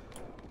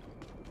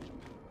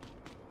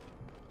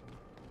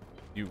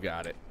 You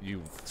got it.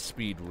 You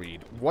speed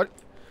read. What?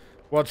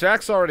 Well,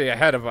 Jack's already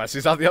ahead of us.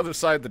 He's on the other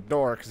side of the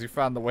door because he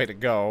found the way to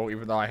go,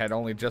 even though I had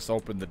only just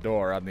opened the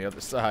door on the other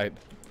side.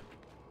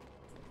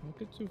 Don't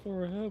get too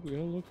far ahead. We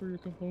gotta look for your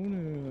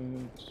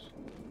components.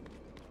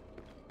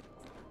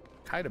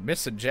 Kind of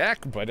missing Jack,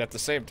 but at the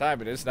same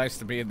time, it is nice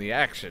to be in the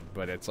action.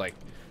 But it's like,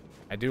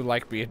 I do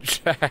like being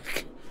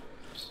Jack.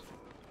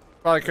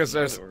 Probably because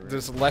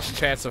there's less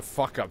chance of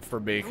fuck up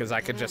for me because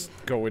I can just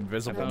go I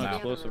invisible found now.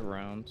 explosive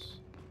rounds.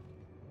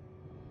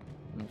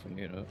 I don't know if I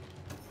need it.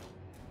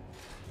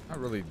 Not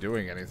really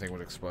doing anything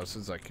with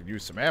explosives. I could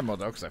use some ammo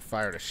though, because I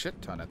fired a shit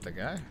ton at the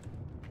guy.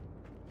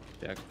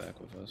 Jack's back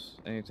with us.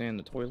 Anything in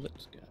the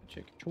toilets? Gotta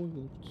check your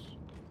toilets.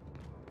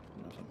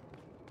 Nothing.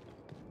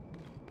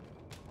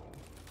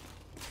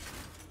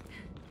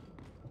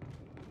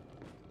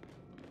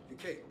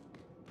 Okay,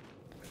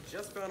 I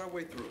just found our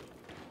way through.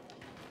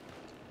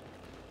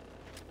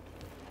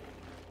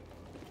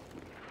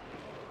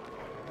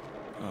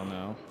 Oh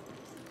no.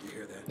 You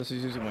hear that? This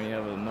is usually when you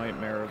have a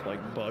nightmare of like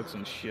bugs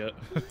and shit.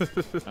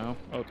 Oh,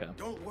 okay.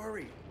 Don't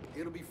worry,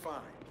 it'll be fine.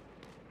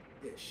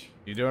 Ish.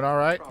 You doing all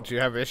right? Do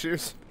you have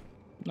issues?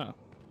 No.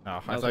 No, I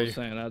That's thought what I you. was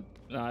saying.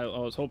 I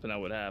was hoping that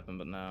would happen,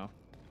 but no.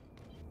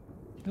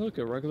 Hey, look,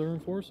 a regular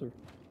enforcer.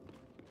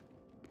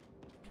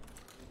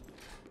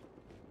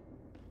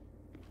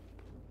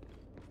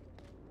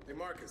 Hey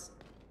Marcus,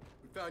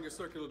 we found your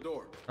circular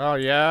door. Oh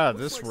yeah, Looks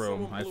this like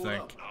room. someone I blew it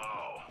think. up.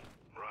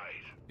 Oh, right.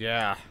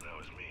 Yeah, That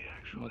was me,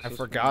 actually. What's I this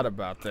forgot one?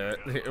 about that.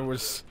 It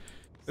was.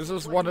 This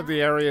is one of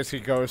the areas he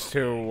goes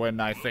to when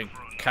I think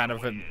kind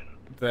of in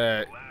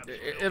the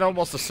in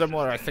almost a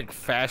similar I think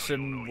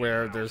fashion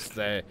where there's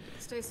the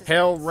Stasis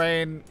hail vents.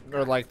 rain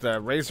or like the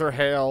razor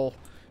hail.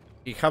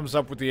 He comes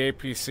up with the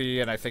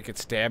APC and I think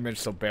it's damaged,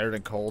 so Baird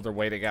and Cold are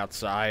waiting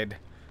outside.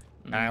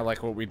 And I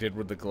like what we did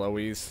with the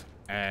glowies.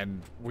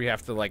 And we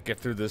have to like get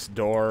through this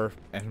door,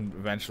 and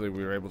eventually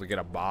we were able to get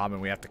a bomb,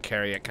 and we have to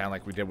carry it kind of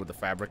like we did with the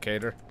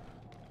fabricator.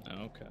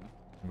 Okay.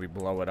 We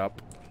blow it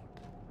up.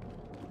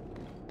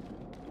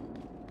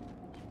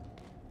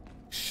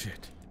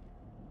 Shit.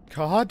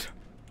 God?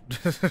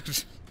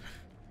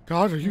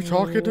 God, are you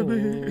talking to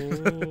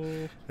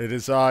me? It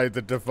is I,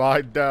 the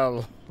Divine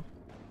Dell.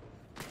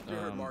 You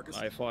heard Marcus?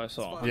 I thought I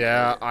saw him.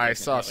 Yeah, I Like-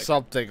 saw like-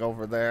 something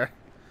over there.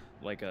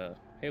 Like a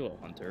Halo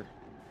hunter.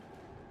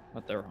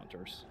 Not their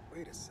hunters.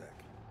 Wait a sec.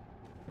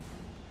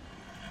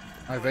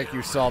 I think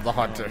you saw the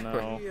hunter.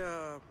 no.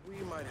 We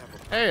might have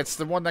a. Hey, it's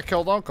the one that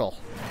killed Uncle.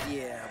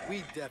 Yeah,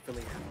 we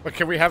definitely have. But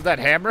can we have that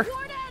hammer?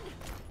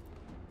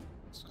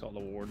 It's called a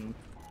warden.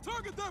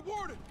 Target that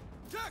warden!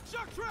 Jack,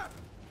 shock trap!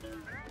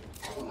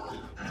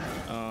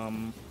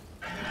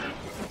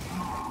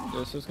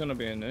 This is gonna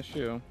be an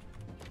issue.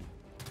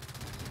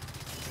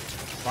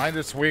 Find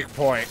its weak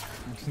point.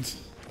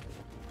 Is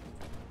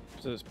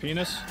this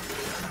penis?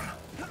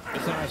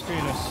 It's not his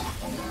penis.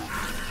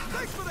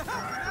 Thanks for the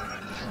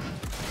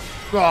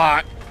help!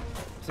 Ah,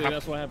 See,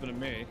 that's what happened to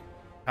me.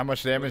 how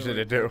much damage did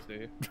it do?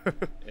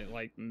 It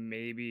like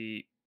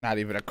maybe Not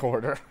even a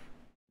quarter.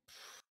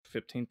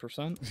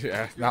 15%.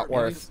 Yeah, not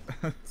worth.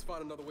 Let's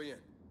find another way in.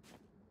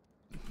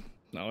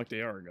 Not like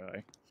the R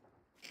guy.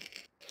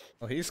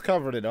 Well, he's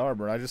covered in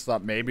armor. I just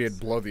thought maybe it'd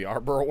blow the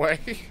armor away.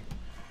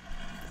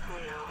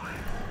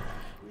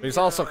 He's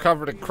also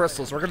covered in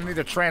crystals. We're gonna need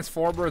a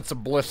transformer and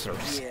some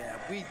blisters. Yeah,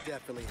 we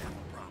definitely have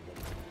a problem.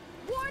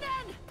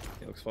 Warden!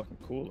 He looks fucking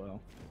cool though.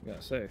 I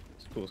gotta say,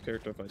 it's the coolest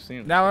character if I've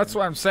seen. Now that's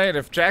what I'm saying.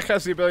 If Jack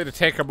has the ability to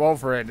take him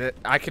over, and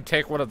I can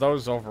take one of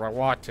those over, I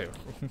want to.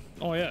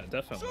 Oh yeah,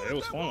 definitely. It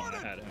was fun when I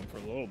had him for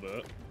a little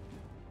bit.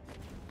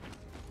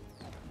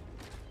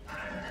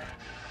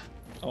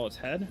 Oh, its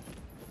head?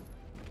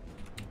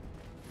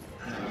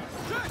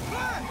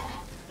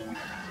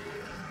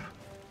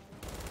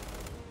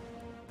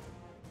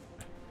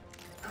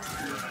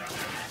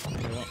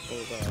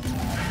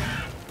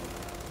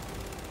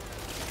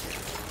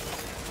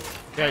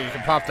 Yeah, you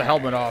can pop the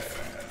helmet off.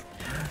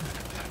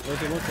 What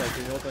does he look like?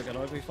 Does he look like an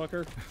ugly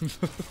fucker?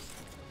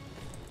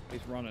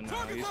 He's running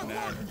now. He's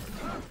mad.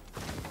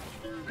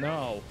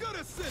 No. Good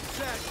assist,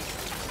 Jack!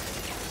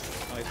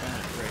 Oh, he's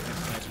found it. Great. He's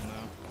sniping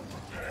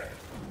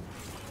now.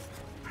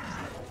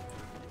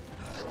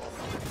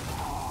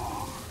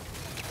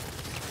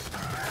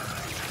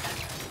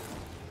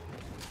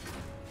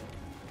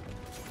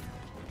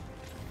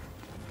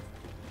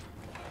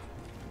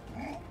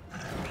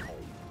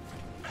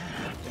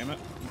 Damn it.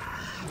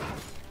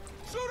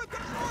 Shoot at the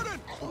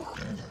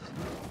warden!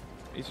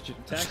 He's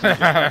attacking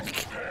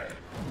Jack.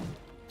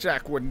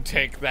 Jack wouldn't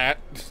take that.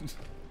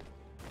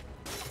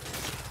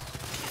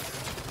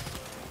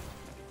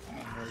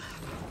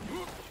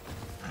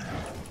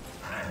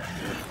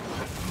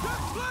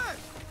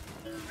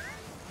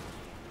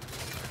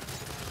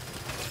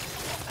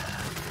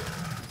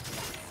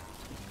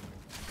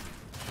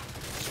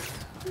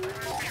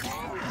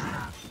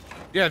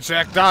 Yeah,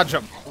 Jack, dodge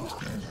him.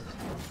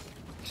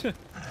 Get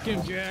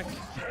him, Jack.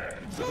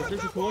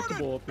 There's a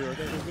collectible up here. I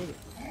gotta go get it.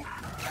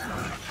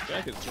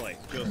 Jack is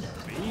like just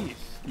a beast.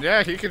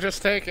 Yeah, he could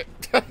just take it.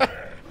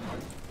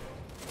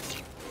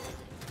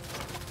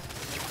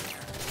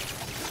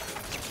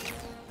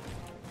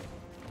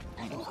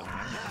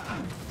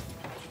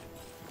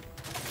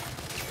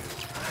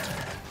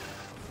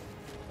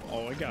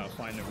 Oh, I gotta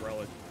find the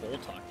relic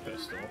Voltok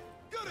pistol.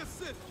 Good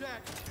assist,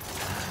 Jack.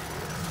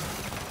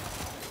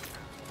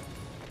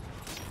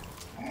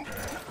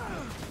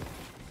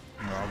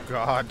 Oh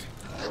God.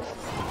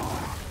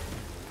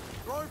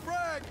 Throwing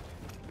frag.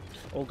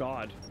 Oh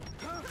God.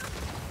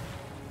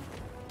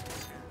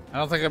 I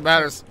don't think it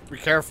matters. Be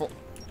careful.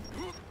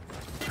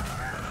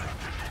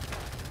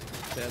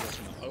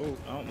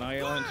 Oh, now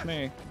you want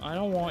me. I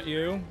don't want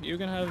you. You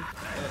can have.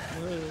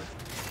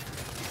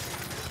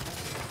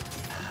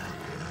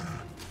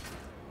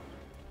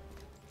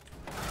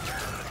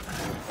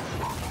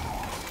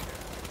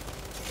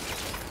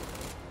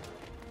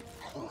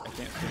 I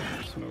can't see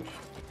the smoke.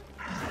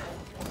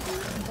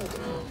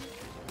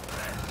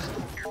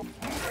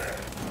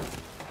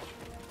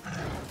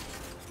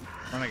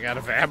 Running out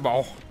of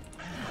ammo.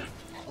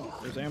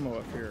 There's ammo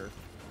up here.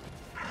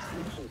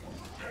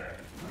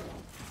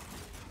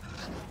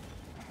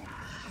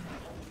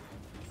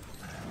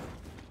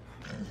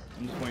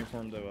 I'm just waiting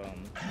for him to,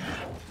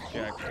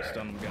 Jack to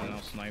stun him again and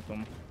I'll snipe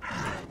him.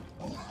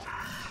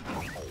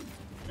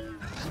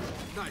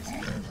 Nice.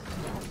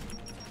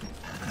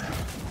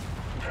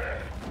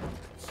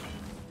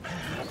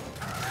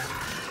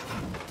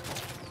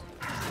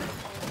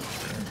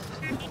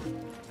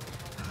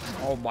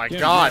 Oh my Get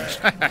him,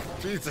 God.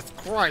 Jesus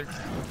Christ.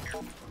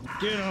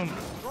 Get him!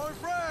 Throwing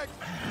frag.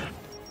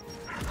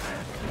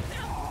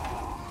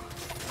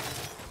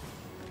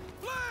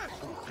 Flash.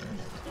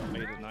 He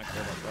did not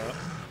care about that.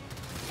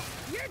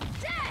 You're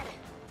dead!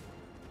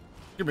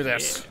 Give me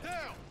this. Down.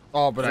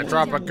 Oh, but I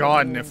drop a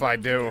gun if I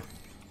do.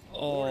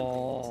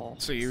 Oh.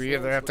 So you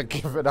either have to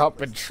give it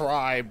up and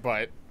try,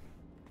 but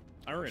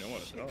I already know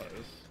what it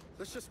does.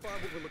 Let's just find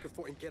what we're looking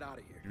for and get out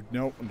of here. you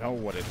don't know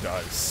what it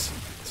does.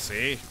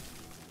 See?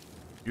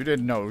 You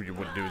didn't know you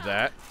would do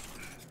that.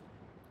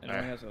 It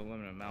only has a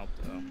limited amount,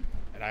 though.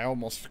 And I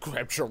almost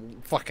grabbed your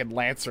fucking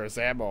Lancer as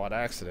ammo on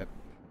accident.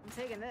 I'm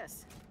taking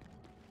this.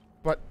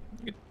 But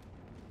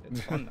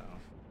It's fun, though.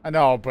 I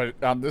know,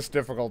 but on this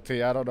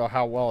difficulty, I don't know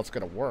how well it's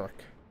gonna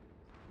work.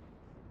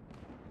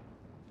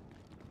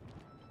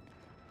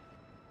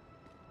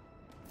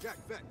 Jack,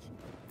 fetch.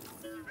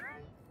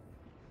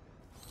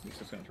 He's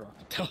just gonna drop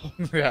the toe.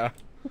 Yeah.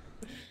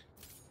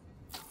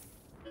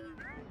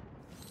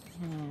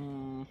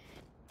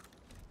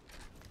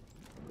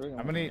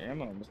 How many-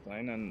 ammo on this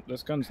thing? And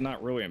this gun's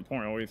not really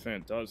important. The only thing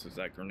it does is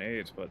that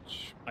grenades, but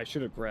I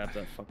should have grabbed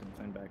that fucking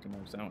thing back in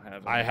there because I don't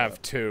have it. I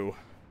have 2.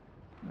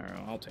 Alright,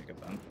 I'll take it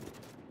then.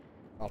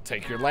 I'll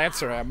take your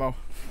Lancer ammo.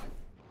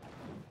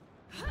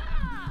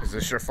 Is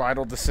this your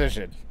final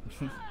decision?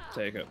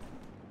 Take it.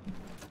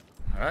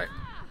 Alright.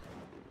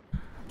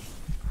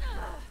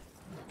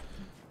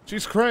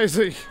 She's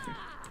crazy.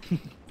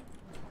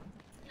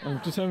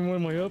 I'm just having one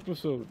of my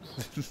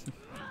episodes.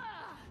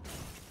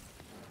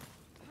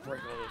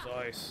 Break all this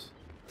ice.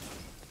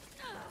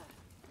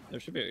 There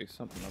should be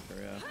something up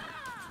there, yeah.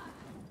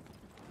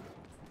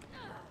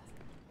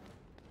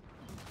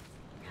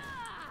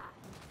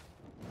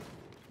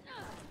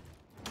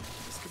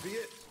 This could be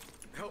it.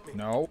 Help me.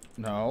 No,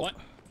 no. What?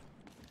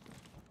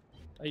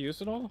 I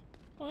used it all?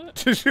 What?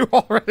 Did you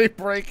already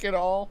break it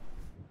all?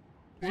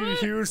 You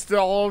used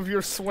all of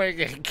your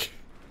swinging.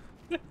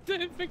 I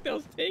didn't think I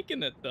was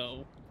taking it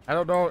though. I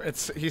don't know.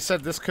 He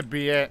said this could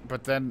be it,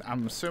 but then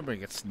I'm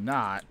assuming it's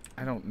not.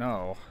 I don't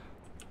know.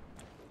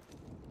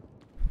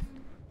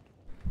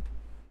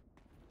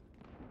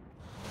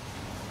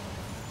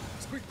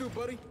 Squeak through,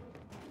 buddy.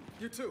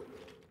 You too.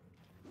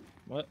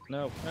 What?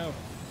 No, no,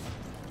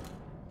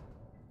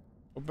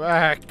 Go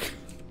back.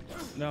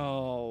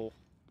 no.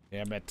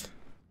 Damn it.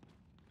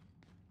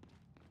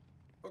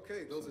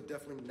 Okay, those are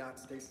definitely not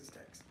stasis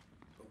tanks.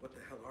 But what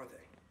the hell are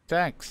they?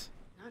 Thanks.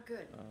 Not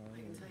good. I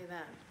can tell you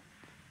that.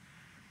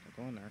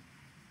 Don't go in there.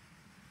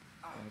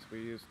 Unless we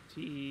use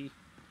T.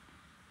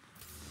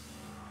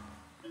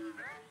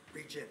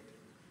 Reach in.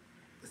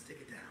 Let's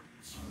take it down.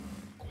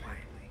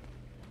 Quietly.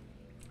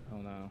 Oh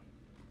no.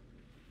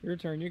 Your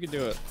turn, you can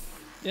do it.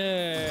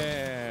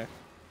 Yeah.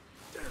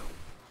 Down.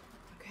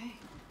 Okay.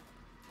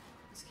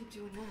 Let's keep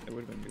doing that. It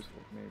would have been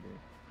useful, maybe.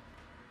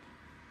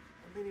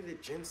 How many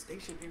did Jen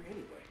station here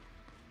anyway?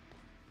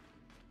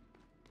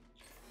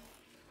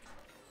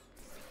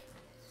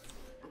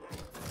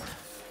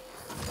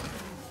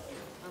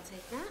 I'll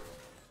take that.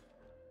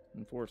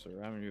 Enforcer.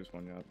 I haven't used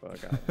one yet, but I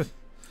got one.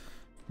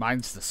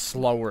 Mine's the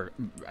slower,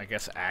 I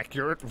guess,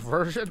 accurate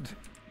version.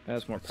 It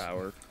has more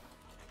power.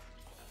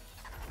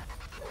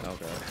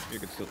 Okay, you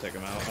can still take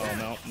him out. Oh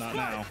no, not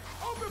now.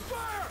 Open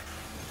fire!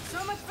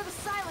 So much for the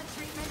silent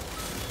treatment.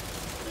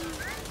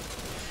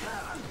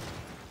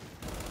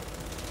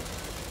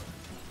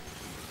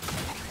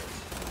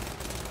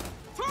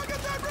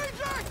 Target that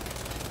reject!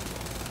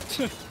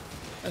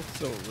 That's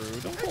so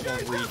rude. Don't call them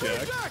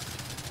reject.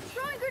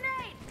 Throwing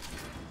grenade!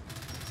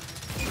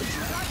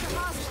 Dr.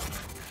 Hostel.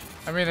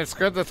 I mean, it's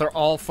good that they're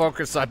all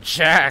focused on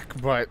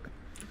Jack, but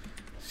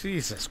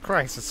Jesus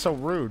Christ, it's so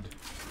rude.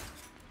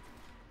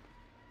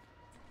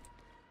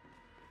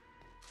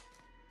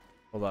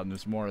 Hold on,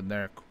 there's more in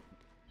there.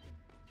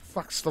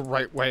 Fuck's the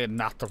right way and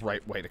not the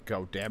right way to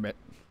go, damn it.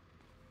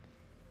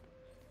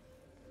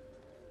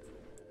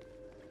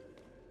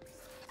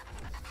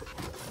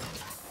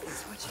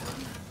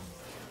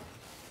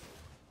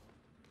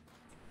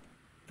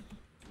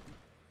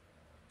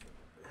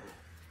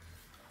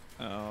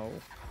 Oh.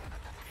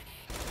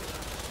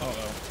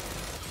 Uh-oh.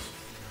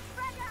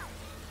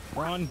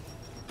 Run!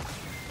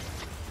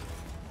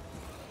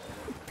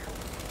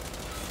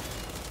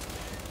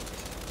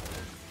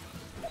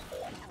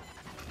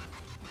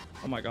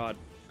 Oh my god.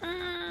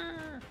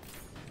 I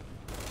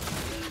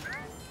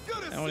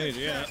don't need it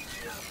yet.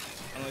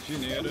 Unless you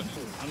need it.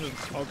 I'm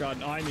just... Oh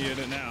god, I needed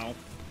it now.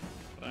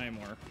 Not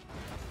anymore.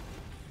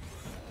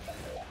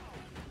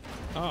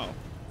 Oh.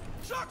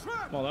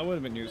 Well, that would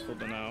have been useful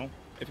to know.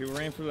 If you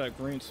ran through that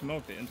green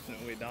smoke, they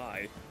instantly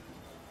die.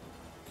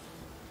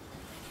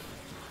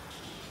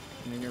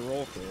 And then you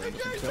roll through it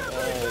until...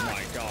 Oh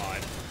my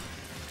god.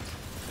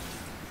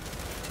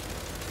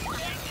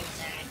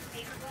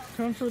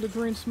 Come for the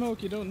green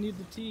smoke, you don't need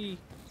the tea.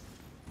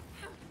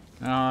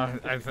 I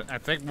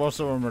think most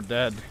of them are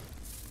dead.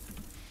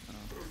 Oh,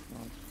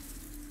 well,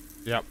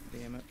 Yep.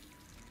 damn it.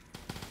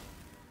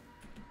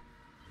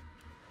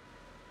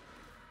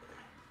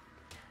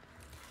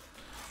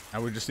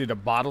 Now we just need to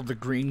bottle the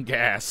green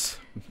gas.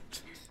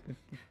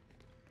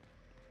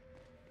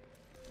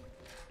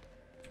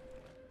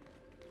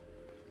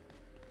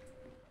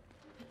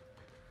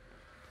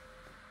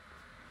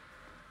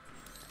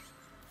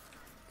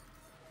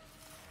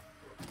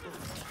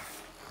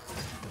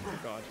 Oh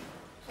god.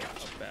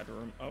 A bad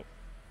room. Oh.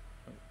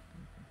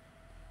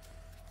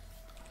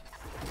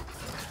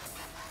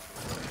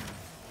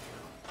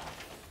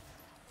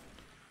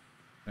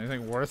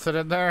 Anything worth it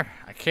in there?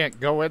 I can't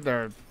go in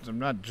there. I'm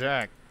not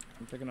Jack.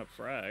 I'm picking up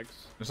frags.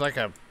 There's like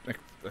a...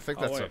 I think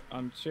Oh that's wait,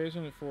 I'm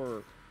chasing it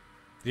for...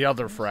 the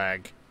other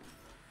frag.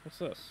 What's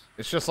this?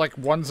 It's just like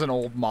one's an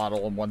old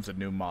model and one's a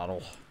new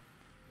model.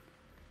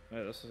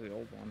 Yeah, this is the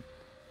old one.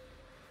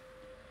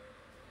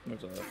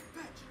 There's a...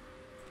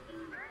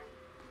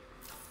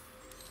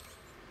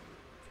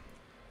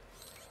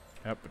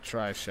 Yep, a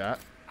try shot.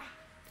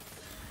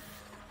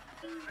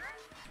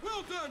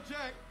 Well done,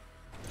 Jack.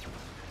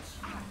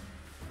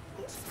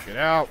 Get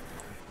out.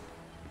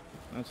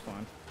 That's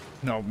fine.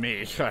 No,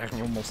 me. I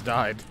almost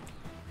died.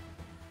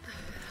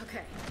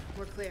 Okay,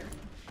 we're clear.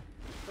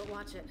 But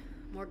watch it.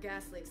 More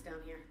gas leaks down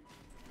here.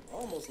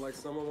 Almost like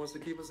someone wants to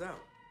keep us out.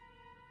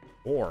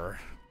 Or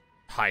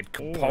hide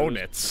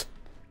components.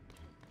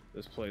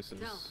 This place is...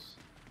 No.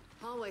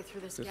 Hallway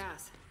through this This-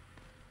 gas.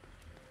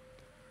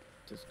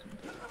 Just...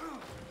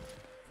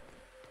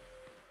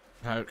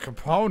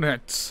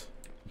 Components.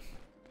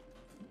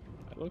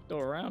 I looked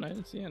all around, I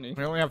didn't see any.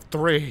 We only have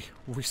 3.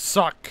 We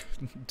suck.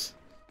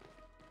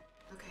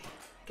 Okay,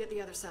 get the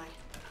other side.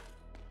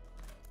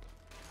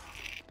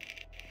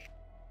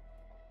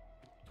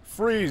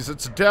 Freeze,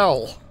 it's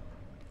Dell.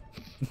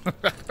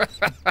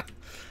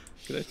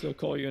 Could I still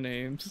call you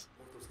names?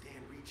 Those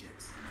damn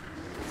rejects.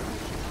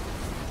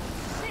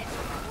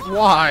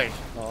 Why?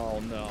 Oh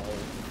no.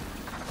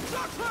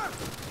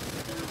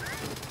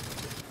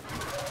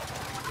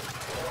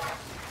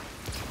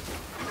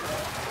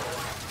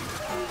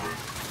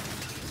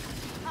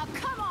 Oh,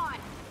 come on!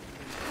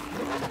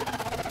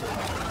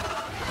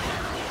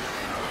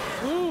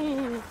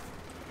 Ooh.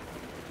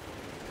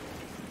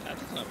 That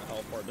doesn't have a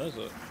health bar, does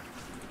it?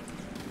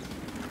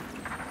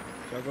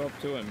 Should I go up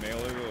to it and melee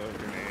with a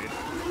grenade?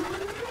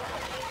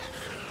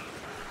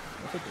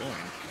 What's it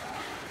doing?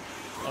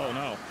 Oh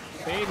no.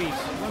 Babies,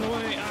 run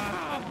away!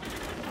 Ah!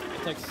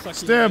 It's like sucking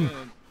Stim!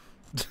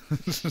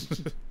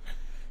 in.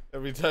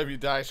 Every time you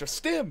die, it's just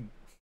stim.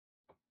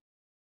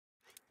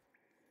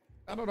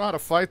 I don't know how to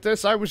fight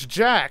this. I was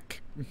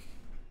Jack. Oh,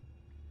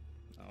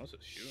 I was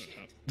just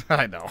shooting, huh?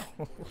 I know.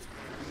 Let's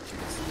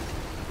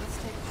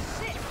take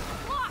shit!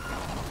 Lock!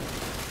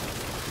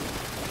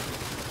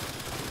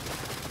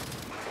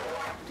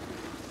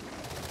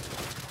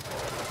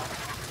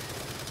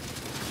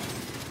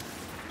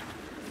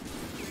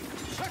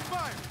 Check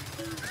fire.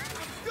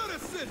 Good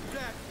assist,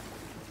 Jack.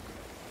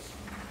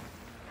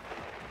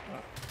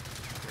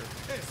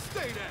 And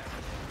stay there.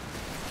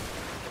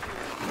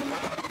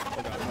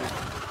 Oh god, move.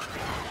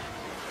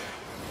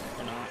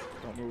 Or not.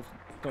 Don't move.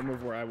 Don't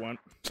move where I went.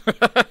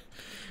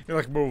 You're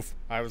like, move.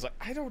 I was like,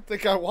 I don't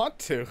think I want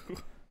to.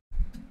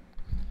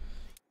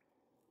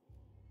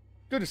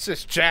 Good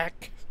assist,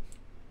 Jack.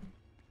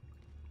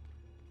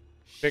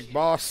 Big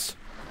boss.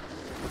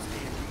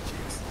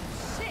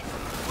 Shit!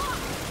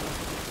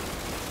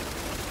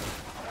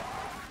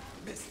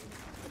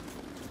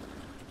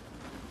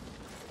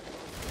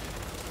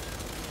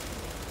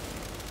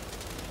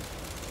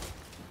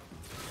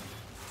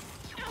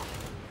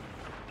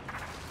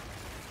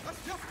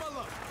 That's just my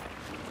luck.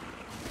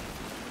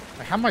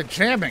 How am I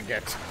jamming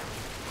it?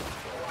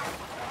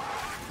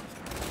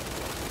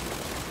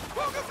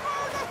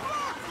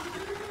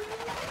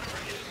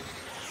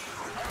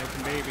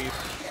 Making babies.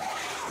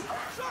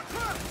 Shock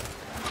trap!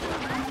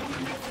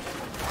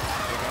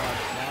 Oh god,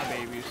 a lot of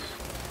babies.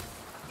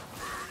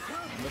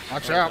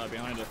 Watch out.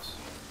 Behind us.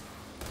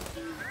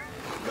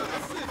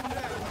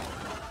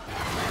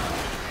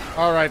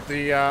 Alright,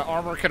 the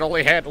armor can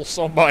only handle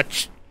so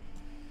much.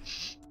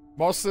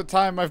 Most of the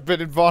time I've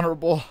been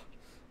invulnerable.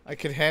 I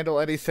can handle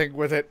anything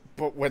with it,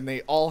 but when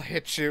they all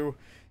hit you,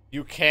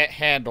 you can't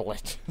handle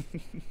it.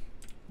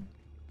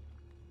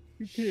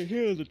 You can't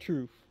hear the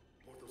truth.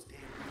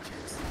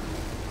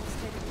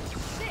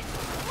 Shit!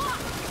 Fuck!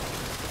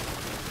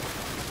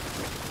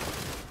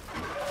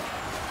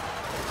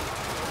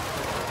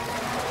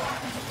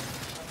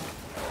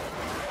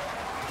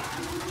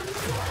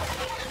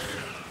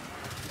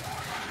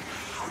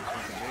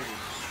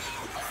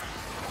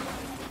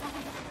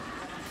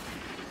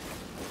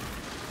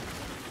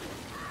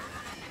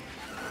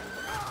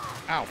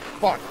 Ow,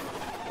 fuck.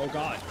 Oh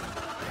god.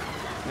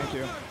 Thank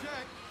you.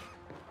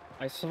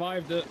 I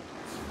survived it.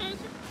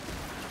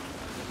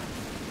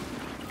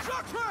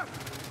 Shock trap!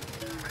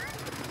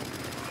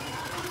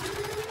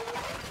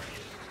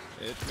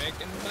 It's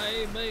making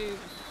babies.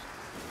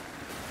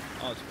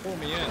 Oh, it's pulling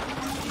me in.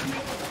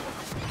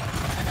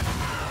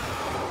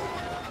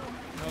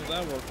 How's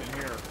that working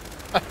here?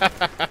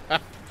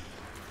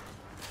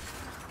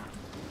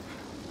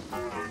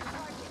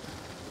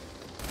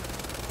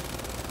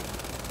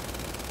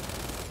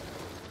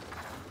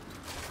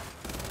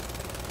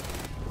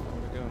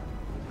 Where'd it go?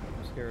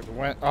 I'm scared.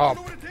 Went I up.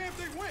 know where the damn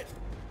thing went!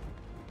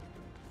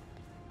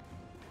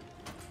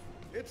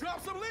 It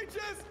dropped some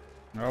leeches!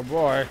 Oh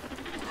boy.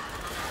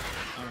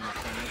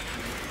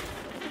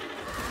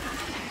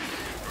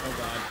 Oh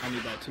god, I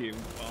need that tea.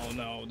 Oh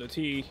no, the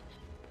tea.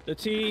 The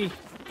tea.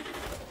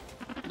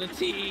 The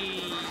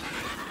tea.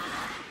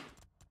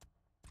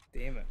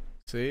 Damn it.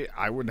 See,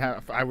 I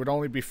would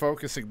only be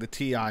focusing the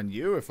T on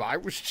you if I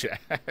was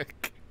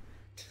Jack.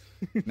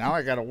 Now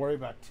I gotta worry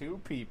about two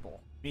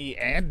people. Me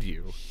and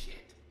you.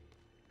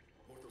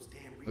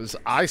 Because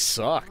I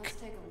suck. Let's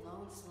take a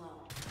low and slow.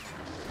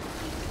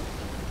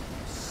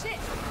 Shit!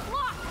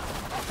 Fuck!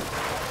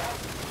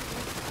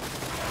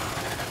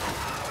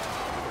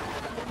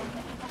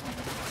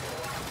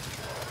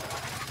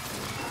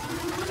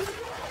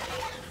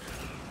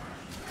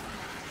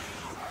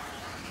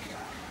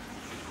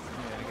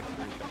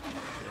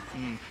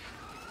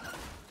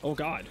 Oh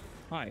god.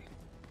 Hi.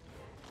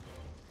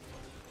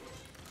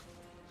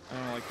 I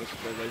don't like this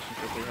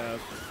relationship we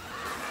have.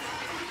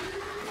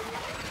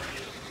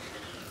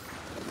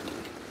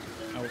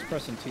 I was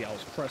pressing T. I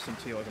was pressing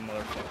T like a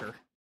motherfucker.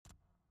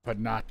 But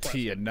not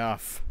T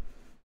enough.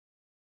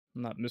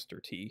 I'm not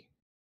Mr. T.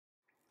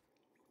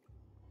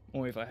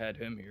 Only if I had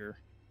him here.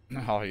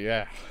 Oh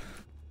yeah.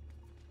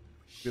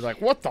 Be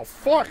like, what the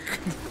fuck?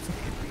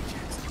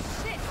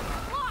 Shit!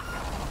 Fuck!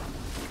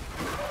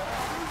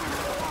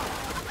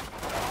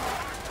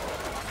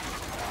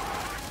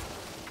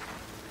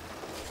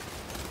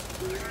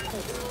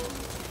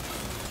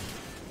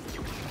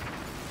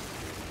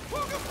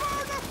 Focus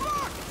fire, that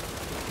block!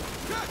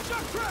 Got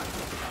shock trap!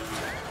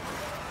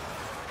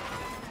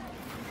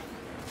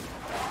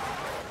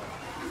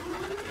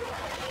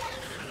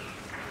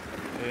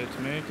 It's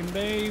making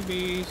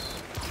babies.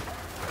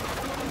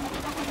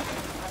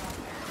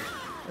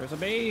 There's a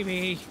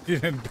baby. You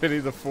didn't pity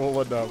the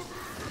fool enough.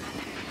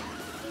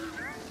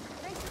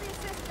 Thanks for the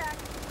assist, Jack.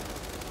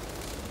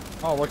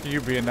 Oh, look at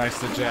you being nice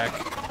to Jack.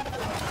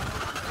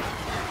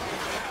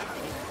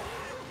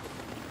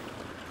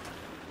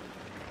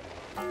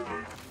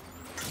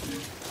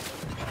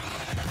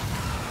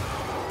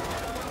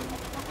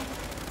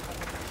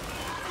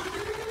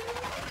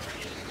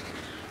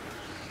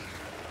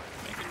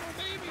 Making more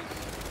babies.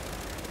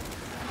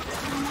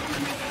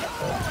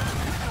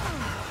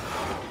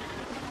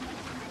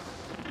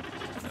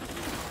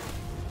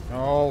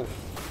 No.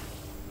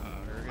 There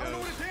I it know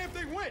goes. where the damn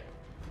thing went!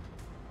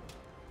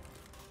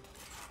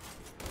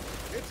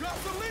 It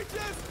dropped some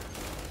leeches!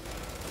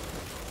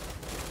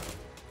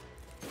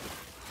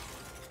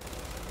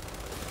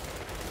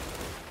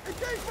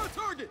 Engage my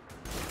target!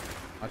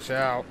 Watch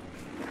out.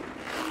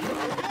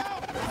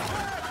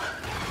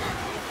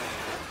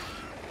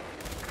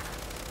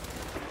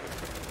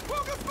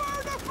 Focus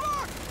fire, that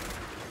block!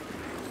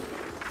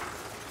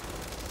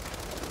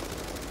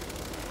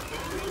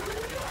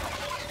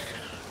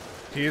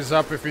 He's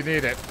up if you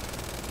need it.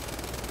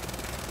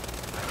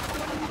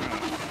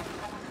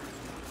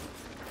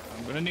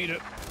 I'm gonna need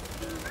it.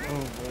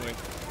 Oh boy.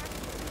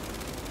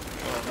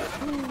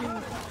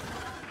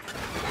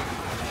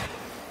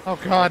 Oh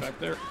God. Back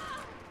there.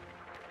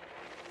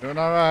 Doing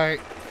all right.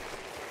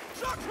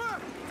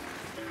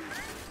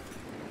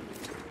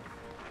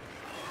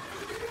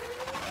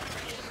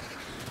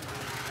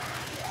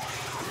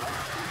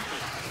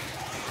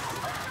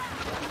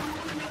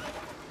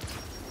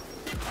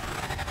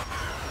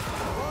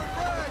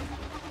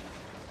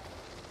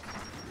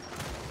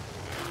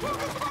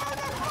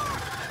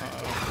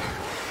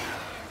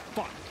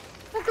 Fuck.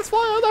 Focus fire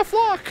on that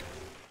flock.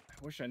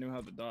 I wish I knew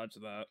how to dodge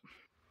that.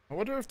 I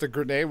wonder if the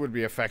grenade would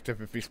be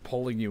effective if he's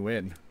pulling you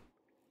in.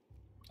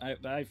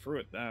 I threw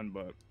it then,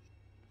 but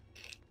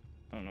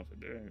I don't know if it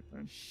did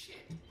anything.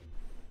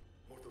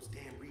 More of those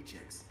damn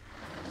rejects.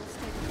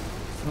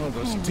 Oh,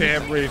 those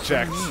damn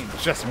rejects.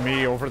 Just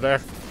me over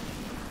there.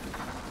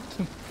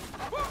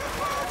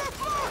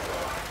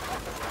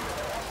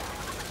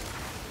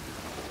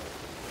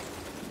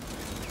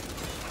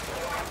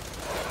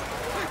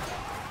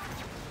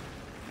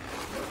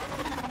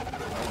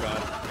 Oh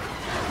God.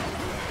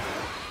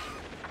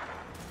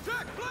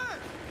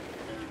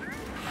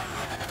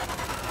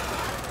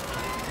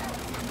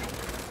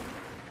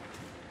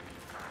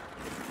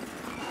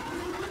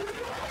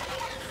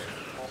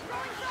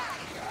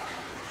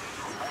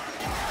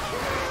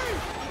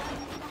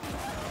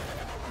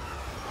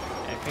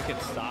 I think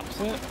it stops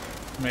it.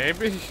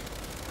 Maybe.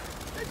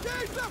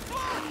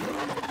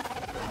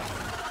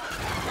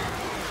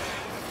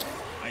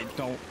 I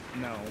don't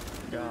know.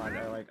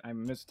 God,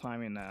 I'm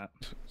mistiming that.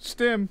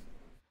 Stim.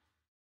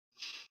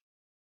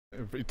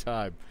 Every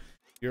time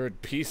you're in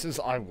pieces,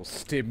 I will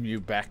stim you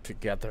back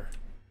together.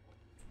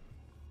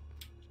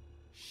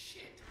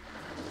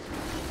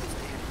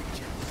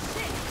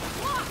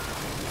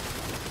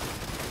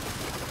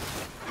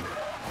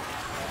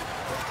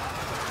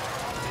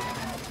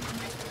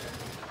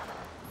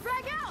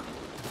 Frag out!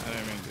 I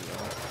didn't mean to do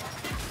that.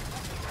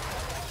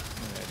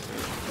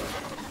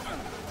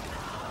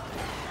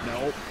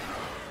 Nope.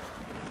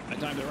 I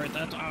timed it right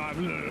that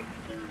time.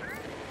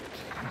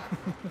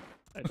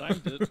 I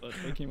timed it, but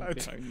they came up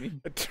behind me.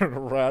 I turn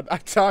around. I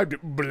timed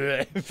it.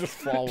 Bleh, just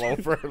fall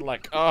over.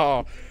 Like,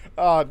 oh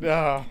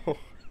no.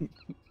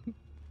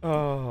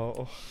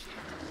 Oh.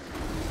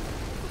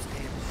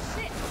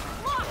 Shit!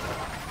 Lock!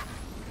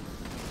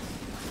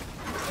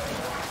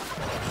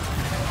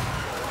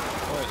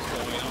 What is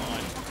going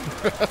on?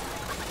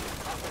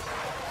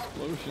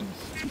 Explosions.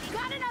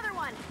 Got another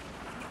one!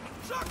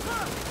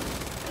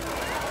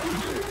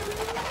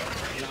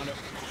 Not a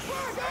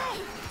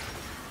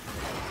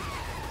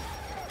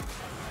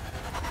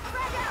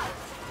Frag out!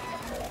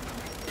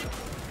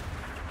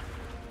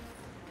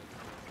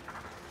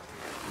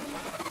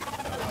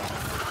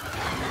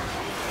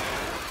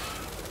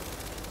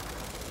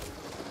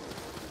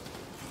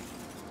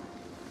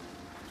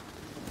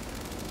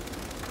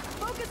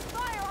 Focus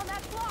fire on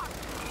that block!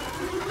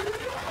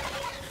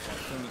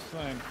 doing this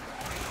thing.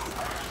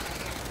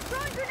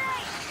 Throwing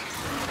grenade!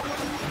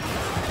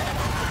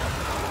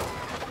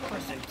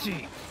 Press A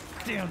T.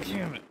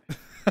 Damn it.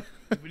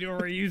 We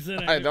already used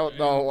it. I don't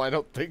know. I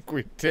don't think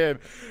we did.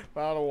 I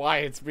don't know why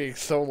it's being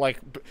so like,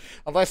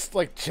 unless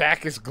like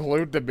Jack is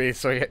glued to me,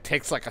 so it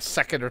takes like a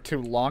second or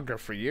two longer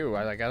for you.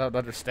 I don't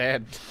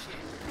understand.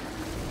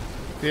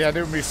 Yeah, I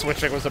knew me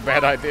switching was a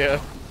bad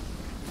idea.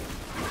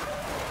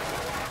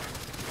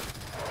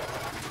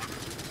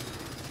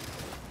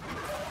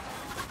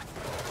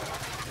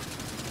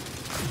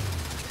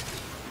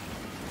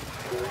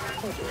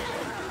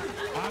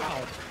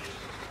 Wow.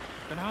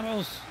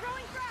 Bananas.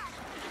 Throwing frag!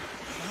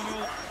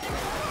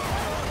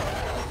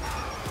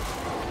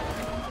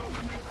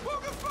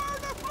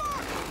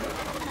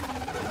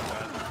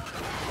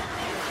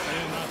 I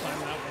did not time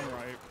that one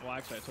right. Well,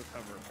 actually, I took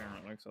cover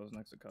apparently, because I was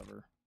next to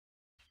cover.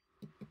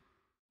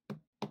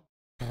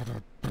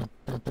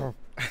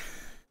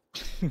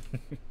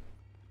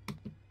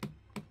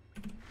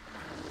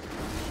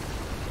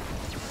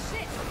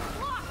 Shit!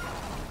 Lock!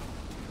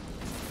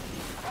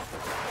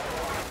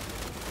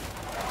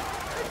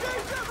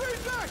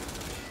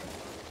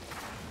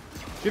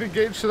 Get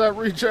engaged to that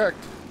reject.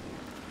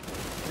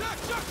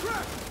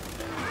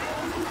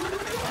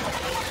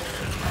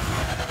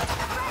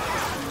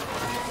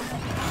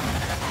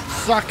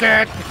 Suck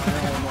it!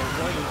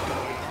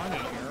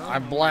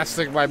 I'm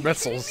blasting my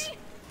missiles.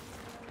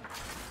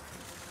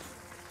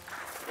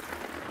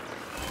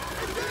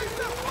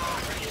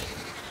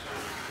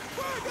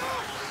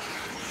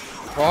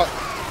 What?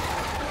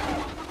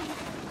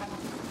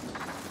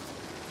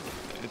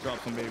 It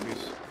dropped some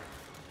babies.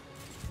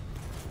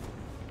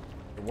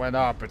 It went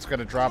up. It's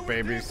gonna drop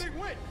babies. Okay.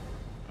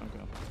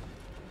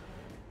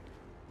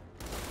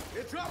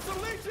 It dropped some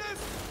leeches!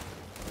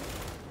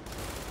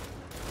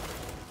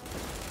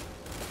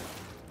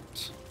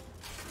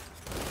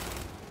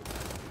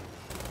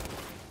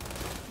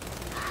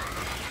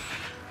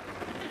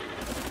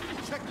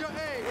 Check your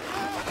aim!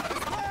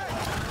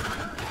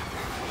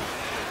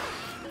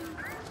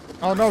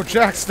 Oh no,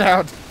 Jack's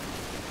down.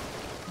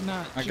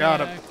 Not I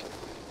got him. Jack.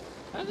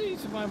 How did he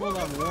survive all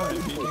that war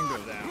if he didn't go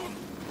down?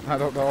 I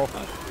don't know.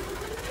 Throwing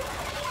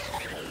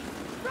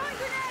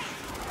grenade!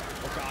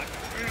 Oh god.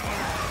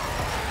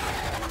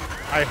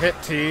 I hit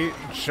T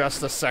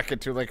just a second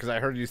too late because I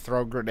heard you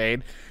throw a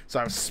grenade, so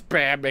I was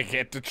spamming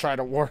it to try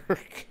to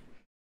work.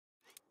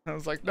 I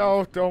was like,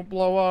 no, don't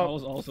blow I up.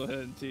 was also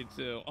hitting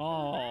T2.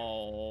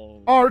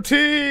 Oh. RT!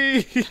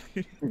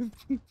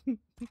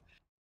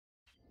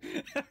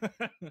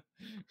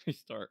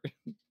 Restart.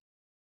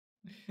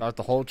 Not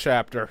the whole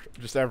chapter,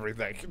 just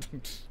everything.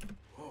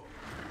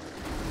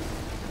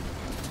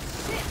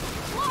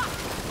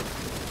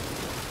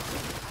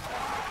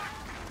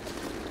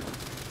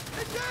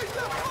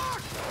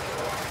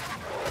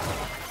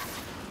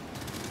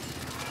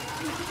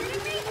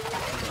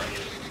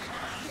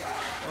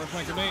 Where's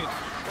my grenade?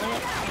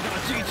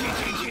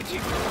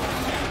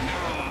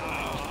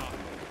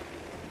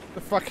 What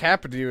the fuck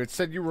happened to you? It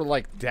said you were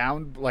like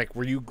down, like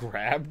were you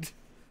grabbed?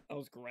 I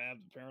was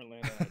grabbed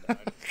apparently, and then I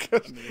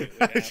died immediately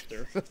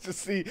after. Just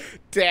see,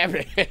 damn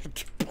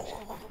it!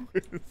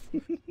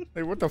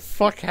 Like, what the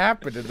fuck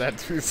happened in that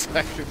 2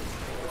 seconds?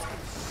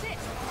 Shit!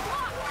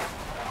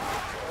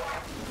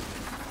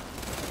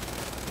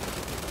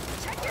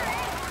 Check your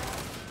aim!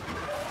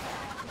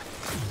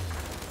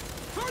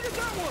 Target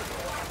that one!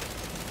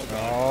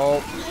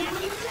 Oh,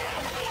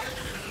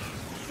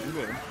 I'm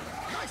good.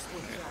 Nice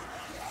one, Jack.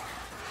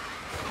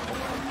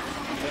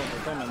 Yeah,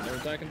 they're coming. They're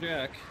attacking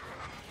Jack.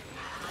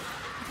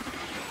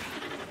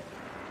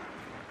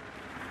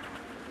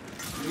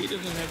 He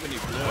doesn't have any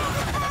blood.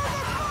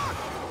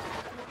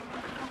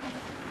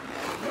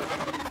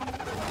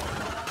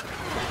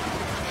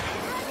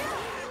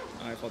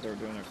 I thought they were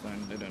doing their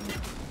thing. They didn't.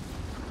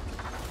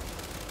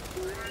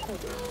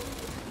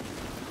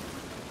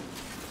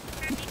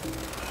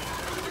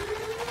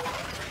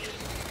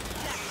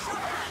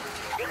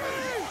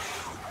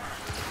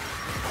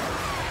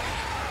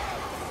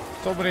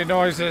 so many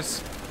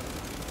noises.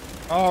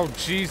 Oh,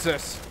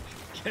 Jesus.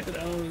 Get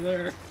out of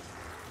there.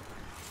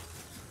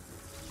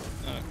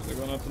 They're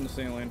going up in the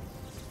ceiling.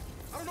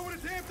 I don't know where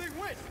the damn thing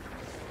went.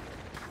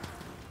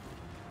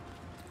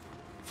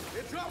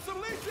 It dropped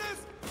some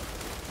leeches.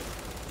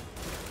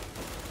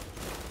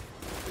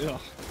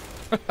 Ugh.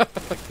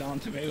 Like Don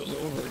Tomatoes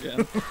over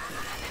again.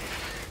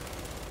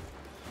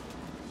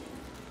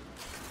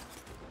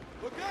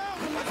 Look out!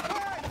 Let's back!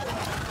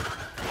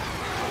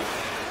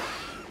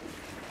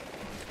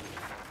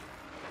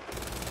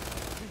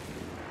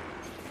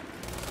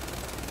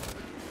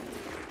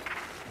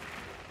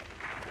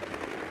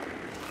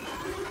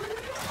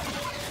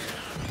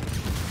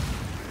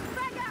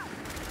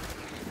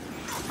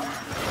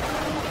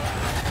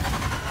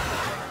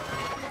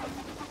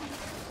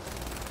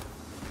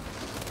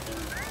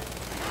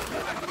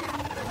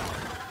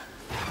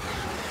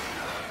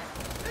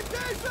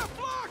 Engage that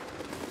block!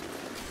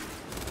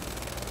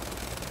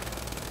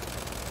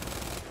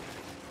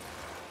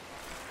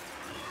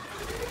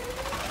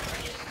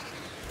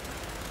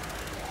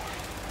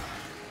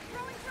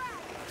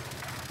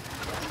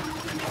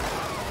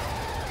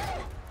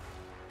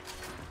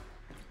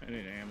 I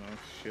need ammo.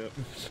 Shit.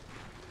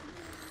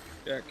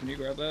 Jack, can you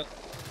grab that?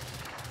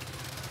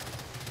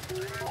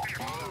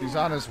 He's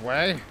on his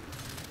way?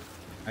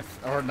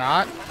 Or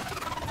not?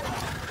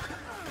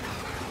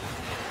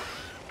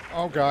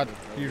 Oh god,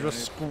 he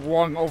just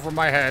swung over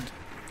my head.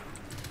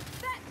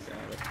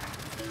 Got it.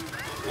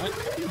 What?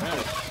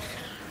 Nice.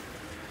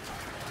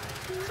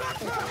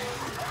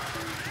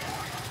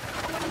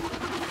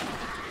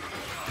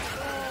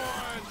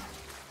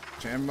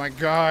 Damn my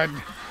god.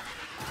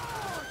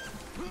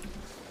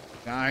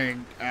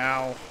 Dying.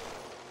 Ow.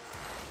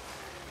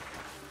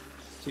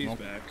 He's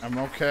back. I'm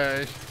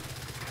okay.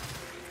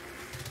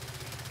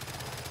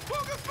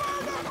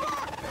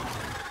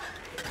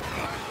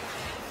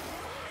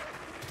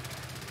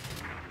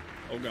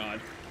 Oh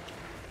god.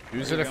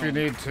 Use Where it you if you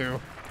going? need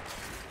to.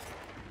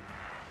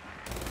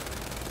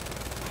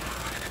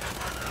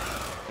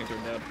 I think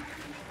they're dead.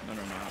 No,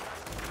 they're not.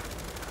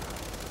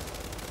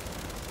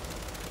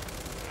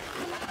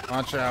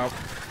 Watch out.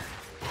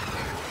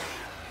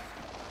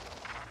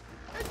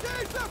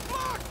 Engage that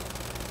block!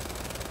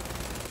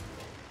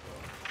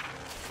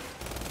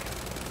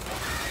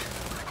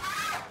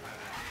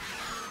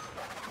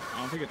 I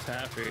don't think it's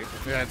happy.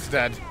 Yeah, it's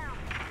dead.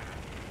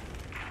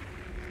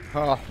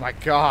 Oh my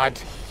god.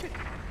 You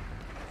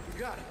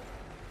got it.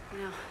 You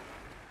know,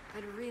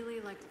 I'd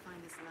really like to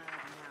find this lab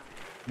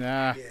now.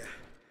 Nah. Yeah.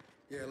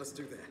 Yeah, let's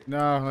do that.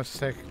 No, let's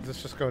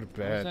just go to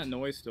Why is that bed.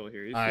 noise still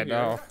here? You I still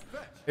know.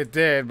 It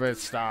did, but it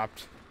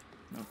stopped.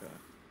 Here? Okay.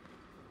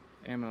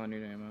 Ammo, I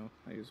need ammo.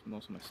 I use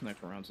most of my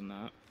sniper rounds in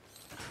that.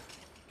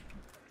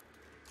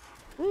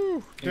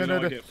 Woo. Even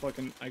though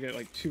I get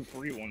like 2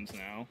 free ones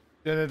now.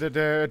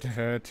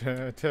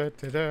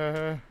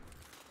 Da-da-da-da-da-da-da-da.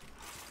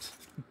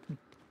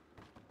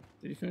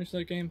 Did you finish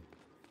that game?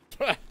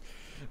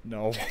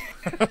 No.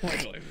 I don't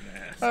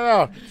ask. I don't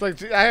know. It's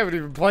like I haven't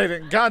even played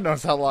it in God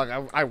knows how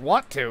long. I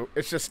want to.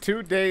 It's just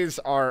 2 days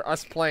are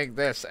us playing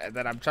this, and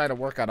then I'm trying to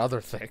work on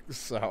other things,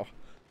 so.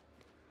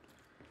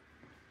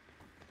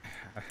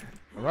 I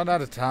run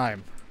out of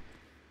time.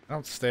 I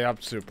don't stay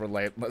up super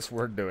late unless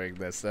we're doing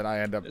this. Then I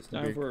end up It's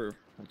time being... for a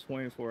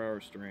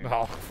 24-hour stream.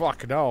 Oh,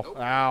 fuck no.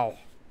 Ow.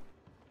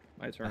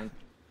 My turn.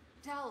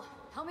 Del,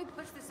 help me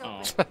push this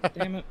Oh, open.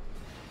 damn it.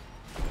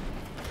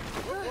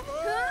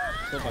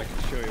 So if I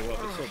can show you what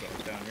the still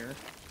dark down here.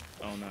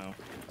 Oh no.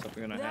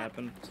 Something gonna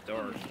happen? It's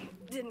dark.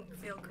 Didn't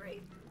feel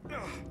great.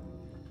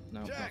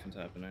 No, Jack. nothing's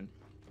happening.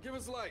 Give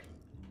us light.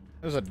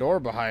 There's a door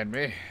behind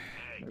me.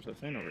 There's a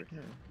thing over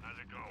here. How's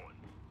it going?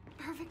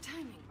 Perfect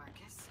timing,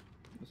 Marcus.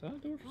 Is that a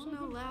door for Well, no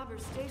something? lab or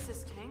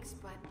stasis tanks,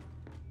 but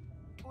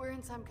we're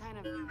in some kind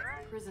of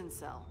prison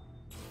cell.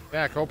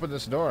 Jack, open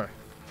this door.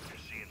 You're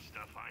seeing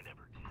stuff I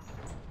never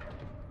did.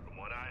 From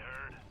what I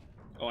heard,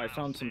 Oh, I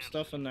found some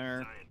stuff in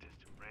there. scientist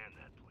who ran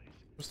that place.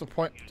 What's the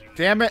point?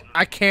 Damn it!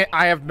 I can't.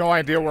 I have no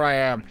idea where I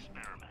am.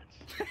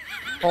 Experiments.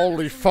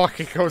 Holy fuck!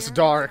 It goes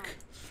dark.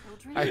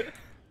 Children? I. I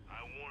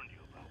warned you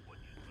about what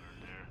you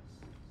learned there.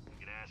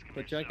 You can ask him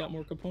But Jack got yourself.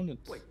 more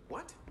components. Wait,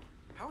 what?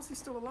 How is he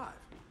still alive?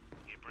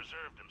 He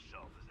preserved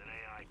himself as an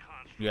AI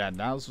construct. Yeah,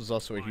 Niles was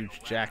also a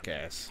huge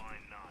jackass. Find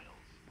Niles.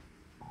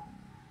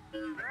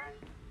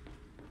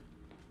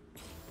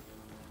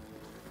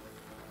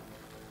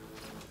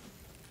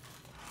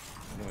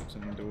 What's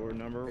in door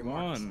number Hey,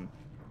 Marcus. 1?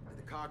 Did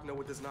the cog know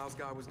what this Niles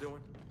guy was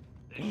doing?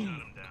 They shut him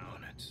down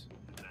Components.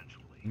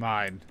 eventually.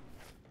 Mine.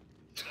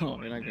 Oh,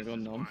 man, I can go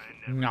numb.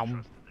 I never Nom.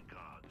 trusted the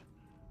cog.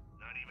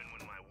 Not even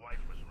when my wife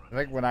was I running.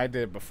 think when I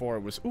did it before,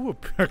 it was ooh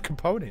a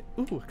component.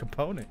 Ooh, a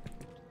component.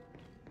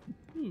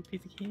 Ooh,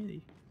 piece of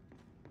candy.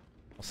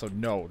 Also,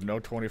 no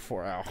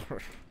 24 hour.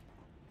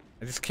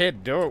 I just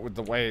can't do it with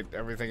the way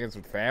everything is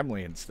with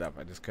family and stuff.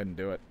 I just couldn't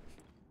do it.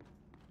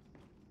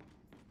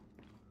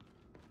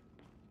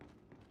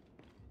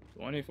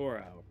 24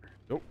 hour.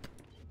 Nope.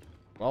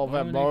 12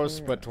 at 24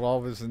 most, but hours.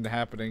 12 isn't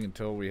happening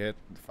until we hit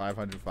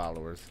 500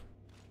 followers.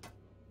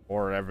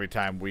 Or every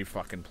time we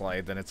fucking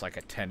play, then it's like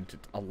a 10 to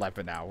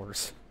 11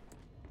 hours.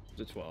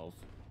 To 12.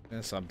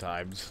 Yeah,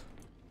 sometimes.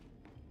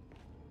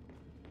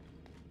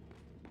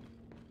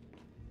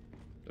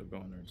 Still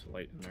going there. There's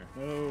light in there.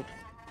 Oh.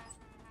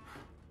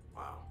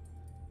 Wow.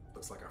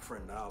 Looks like our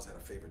friend Niles had a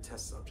favorite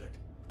test subject.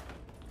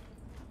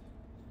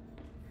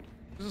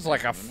 This is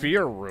like a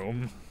fear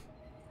room.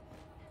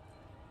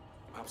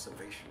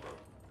 Observation room.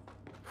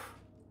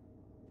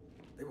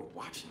 They were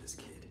watching this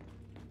kid.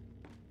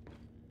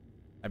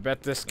 I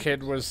bet this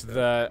kid was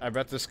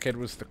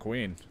the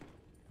queen.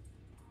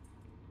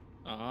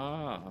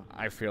 Ah.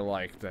 I feel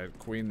like the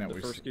queen that The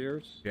we first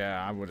gears?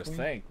 Yeah, I would have Queen?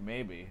 think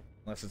maybe.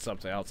 Unless it's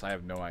something else, I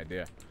have no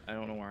idea. I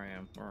don't know where I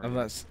am. Where are you?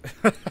 Unless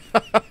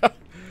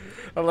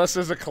unless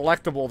there's a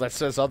collectible that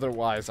says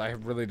otherwise, I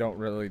really don't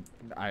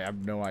I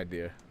have no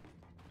idea.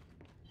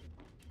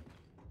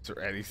 Is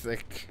there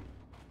anything?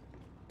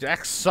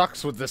 Jack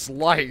sucks with this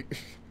light.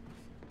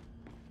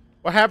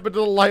 What happened to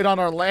the light on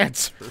our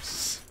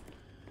Lancers?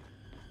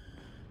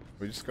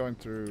 We're just going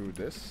through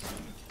this?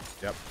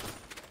 Yep.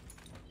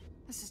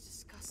 This is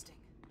disgusting.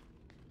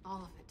 All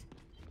of it.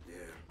 Yeah.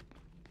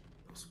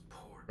 Those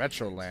poor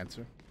Retro kids.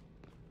 Lancer.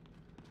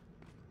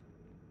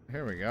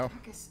 Here we go.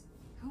 Marcus,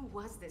 who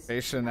was this?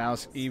 Station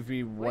Niles What exactly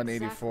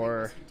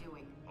EV-184. was he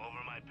doing? Over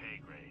my pay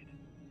grade.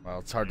 Well,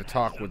 it's hard to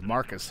talk with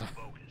Marcus. Focused,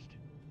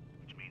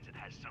 which means it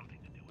has something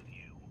to do with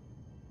you.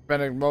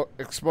 Been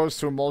exposed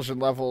to emulsion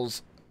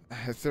levels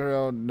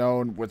hetero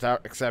known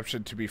without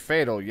exception to be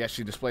fatal, yet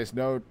she displays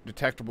no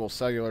detectable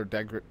cellular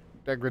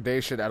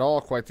degradation at all,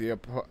 quite the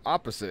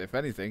opposite, if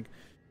anything.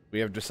 We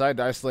have decided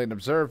to isolate and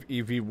observe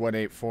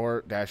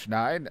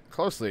EV-184-9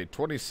 closely,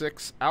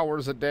 26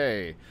 hours a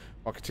day.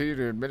 I'll continue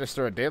to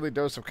administer a daily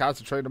dose of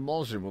concentrated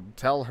emulsion. We'll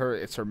tell her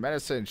it's her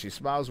medicine. She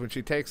smiles when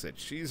she takes it.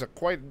 She's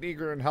quite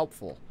eager and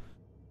helpful.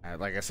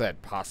 Like I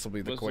said,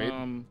 possibly the Was,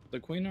 queen.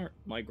 the queen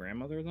my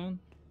grandmother then?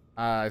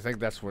 I think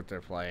that's what they're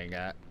playing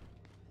at.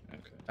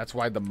 Okay. That's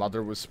why the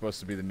mother was supposed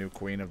to be the new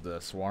queen of the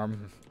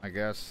swarm, I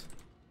guess.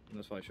 And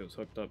that's why she was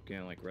hooked up,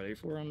 getting like ready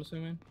for it, I'm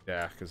assuming?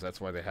 Yeah, because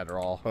that's why they had her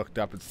all hooked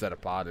up instead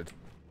of potted.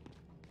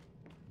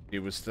 He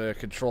was to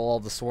control all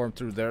the swarm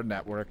through their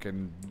network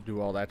and do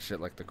all that shit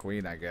like the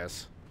queen, I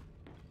guess.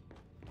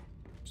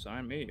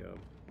 Sign me up.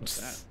 What's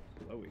that?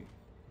 Chloe.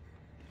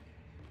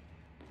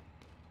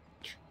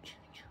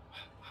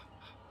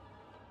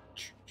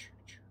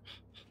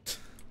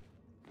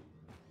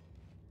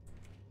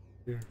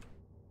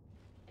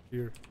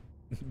 Here.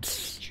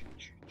 It's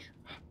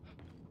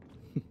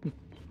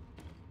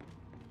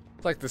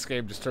like this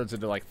game just turns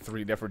into like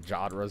 3 different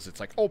genres. It's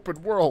like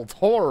open world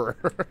horror.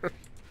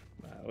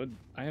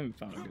 I haven't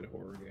found a good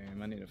horror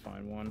game. I need to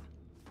find one.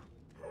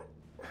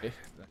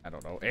 I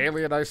don't know.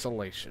 Alien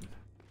Isolation.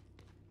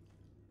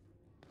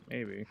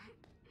 Maybe.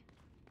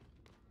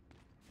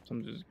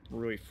 Something just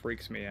really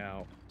freaks me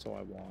out. That's all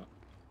I want.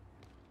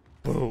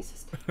 Boo.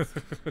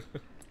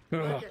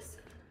 Marcus,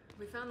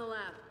 we found the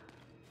lab.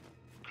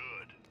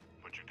 Good,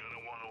 but you're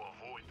gonna want to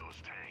avoid those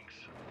tanks.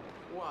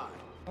 Why?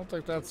 I don't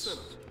think that's... The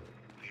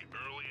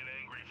early and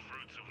angry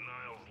fruits of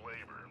Nile's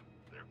labor.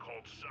 They're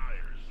called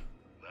sires.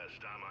 Last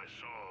time I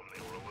saw them,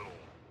 they were a little...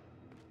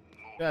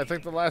 Yeah, I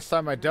think the last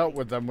time I dealt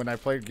with them when I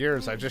played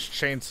Gears, I just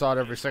chainsawed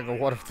every single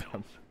one of them.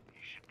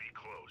 You should be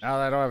close. Now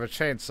that I don't have a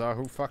chainsaw,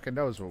 who fucking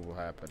knows what will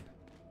happen?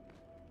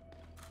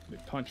 Be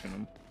punching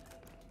them.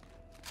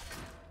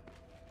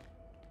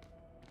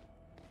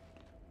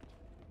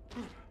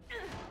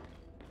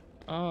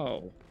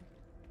 Oh.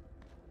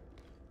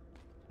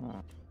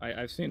 Huh.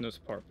 I've seen this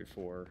part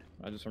before.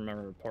 I just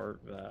remember a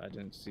part that I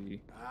didn't see.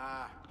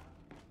 Ah,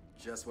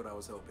 just what I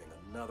was hoping.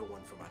 Another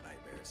one for my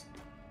nightmares.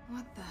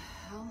 What the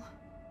hell?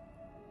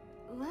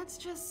 Let's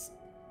just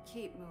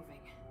keep moving.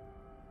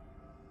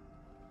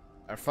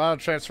 Our final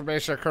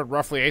transformation occurred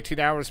roughly 18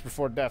 hours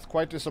before death.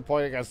 Quite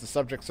disappointing, as the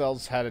subject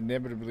cells had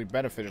inevitably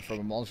benefited from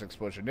emulsion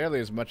exposure nearly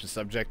as much as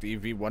subject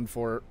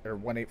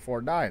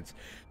EV-1849's.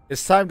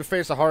 It's time to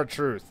face a hard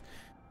truth.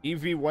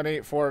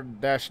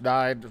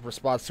 EV-184-9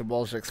 response to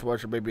emulsion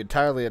exposure may be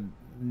entirely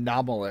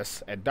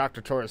anomalous, and Dr.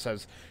 Torres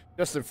has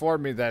just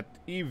informed me that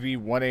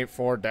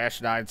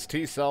EV-184-9's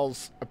T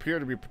cells appear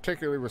to be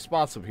particularly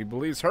responsive. He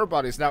believes her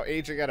body is now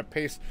aging at a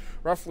pace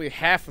roughly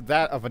half of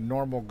that of a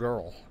normal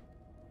girl.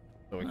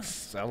 So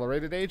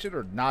accelerated aging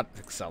or not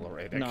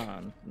accelerating?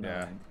 None.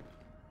 Yeah.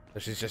 So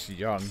she's just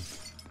young.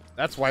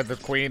 That's why the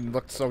queen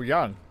looked so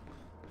young.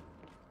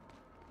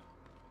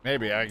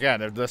 Maybe,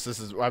 again, if this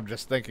is, I'm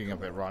just thinking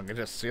of it wrong. It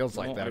just feels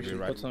like that'd be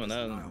right. Put some of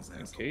that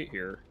in Kate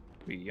here.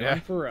 Be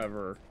young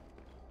forever.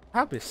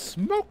 I'll be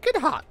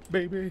smoking hot,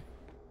 baby.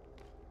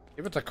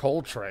 Give it to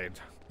Coltrane.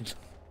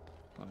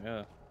 Oh,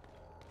 yeah.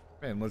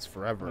 Man, lives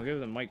forever. I'll give it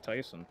to Mike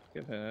Tyson.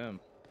 Give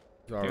him.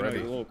 Already.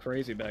 He's a little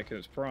crazy back in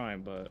his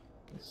prime, but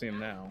you see him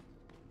now.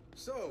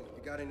 So,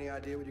 you got any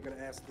idea what you're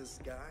gonna ask this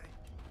guy?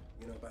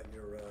 You know, about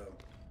your,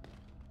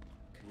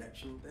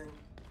 connection thing?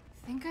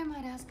 Think I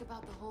might ask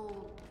about the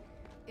whole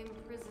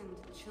imprisoned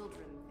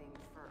children thing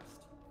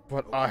first.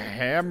 But a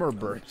hammer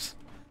burst.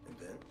 And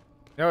then? You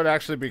know what would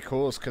actually be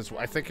cool is because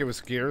I think it was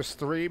Gears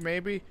 3,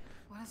 maybe?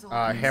 What is all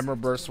this? Hammer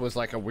burst was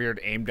like a weird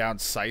aim down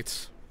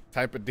sights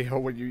type of deal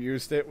when you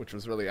used it, which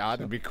was really odd.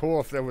 It'd be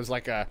cool if there was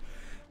like a,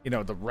 you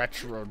know, the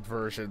retro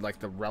version, like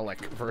the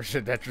relic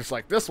version that just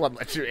like, this one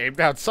lets you aim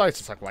down sights.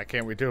 It's like, why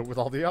can't we do it with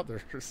all the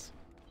others?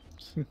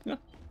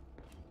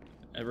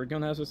 Every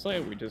gun has a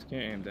sight, we just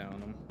can't aim down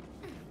them.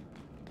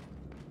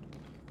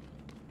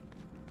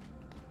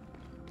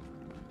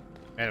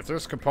 And if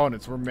there's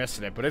components, we're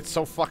missing it, but it's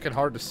so fucking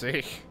hard to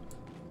see.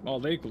 Oh,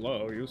 they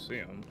glow, you see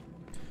them.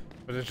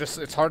 But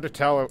it's hard to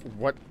tell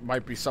what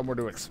might be somewhere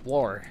to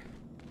explore.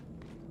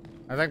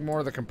 I think more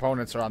of the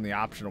components are on the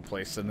optional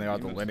place than they are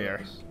the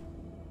linear.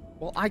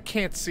 Well, I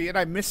can't see it.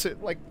 I miss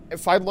it. Like,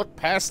 if I look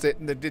past it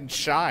and it didn't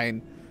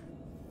shine,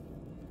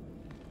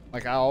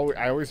 like, I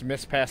always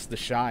miss past the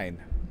shine.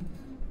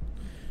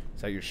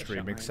 Is that your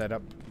streaming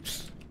setup?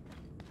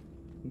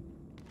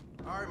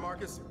 All right,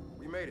 Marcus,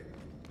 we made it.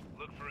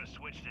 Look for a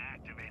switch to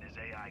activate his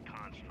AI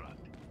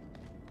construct.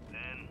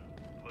 Then,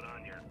 put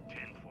on your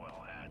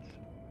tinfoil hats.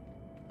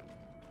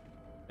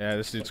 Yeah,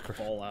 this dude's Like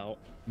Fallout.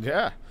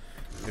 Yeah.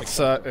 It's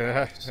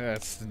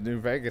it's the New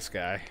Vegas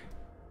guy.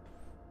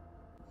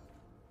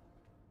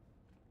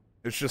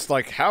 It's just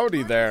like,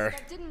 howdy there.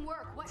 That didn't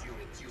work. What?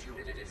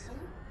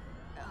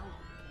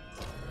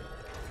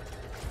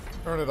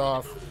 Turn it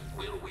off.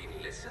 Will we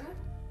listen?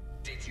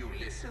 Did you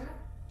listen?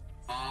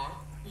 Are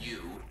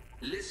you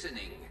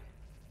listening?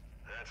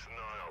 That's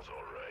Niles,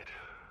 all right.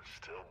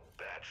 Still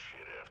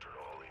batshit after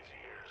all these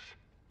years.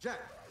 Jack,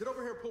 get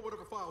over here and pull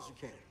whatever files you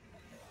can.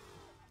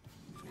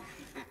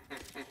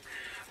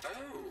 Oh,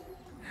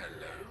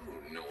 hello,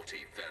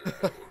 naughty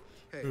fellow.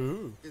 Hey,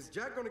 is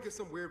Jack gonna get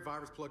some weird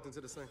virus plugged into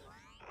this thing?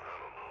 I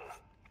don't know.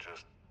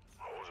 Just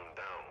hose him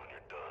down when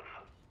you're done.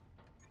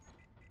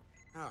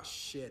 Oh,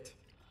 shit.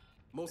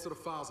 Most of the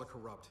files are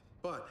corrupt,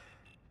 but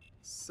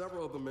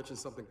several of them mention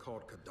something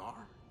called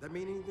Kadar. That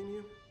mean anything to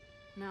you?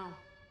 No.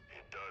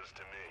 It does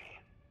to me.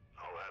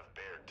 I'll have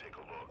Baird take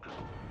a look.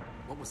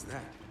 What was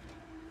that?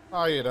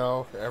 Oh, you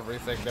know,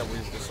 everything that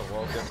we've just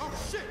awoken. Oh,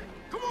 shit!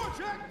 Come on,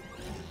 Jack!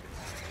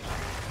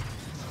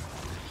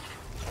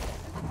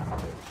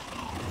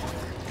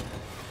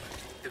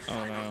 The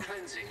final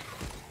cleansing,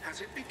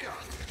 has it begun?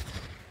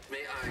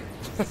 May I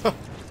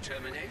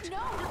terminate? No!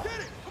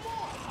 Get it! Come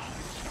on!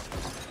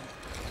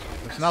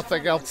 There's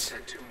nothing Someone else.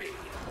 said to me,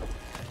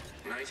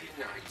 nighty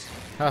night.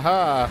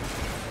 Haha.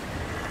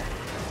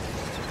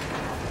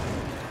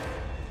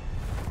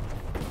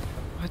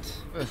 What?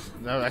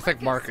 No, I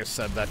think Marcus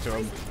said that to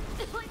him.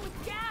 It's like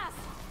with gas.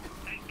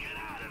 Hey, get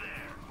out of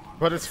there!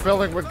 But it's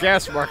filling with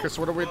gas, Marcus.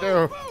 What do we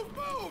do?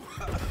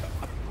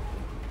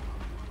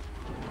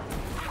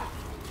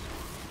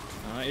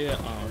 Not yet.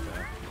 Oh,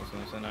 okay. I was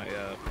gonna say not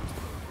yet.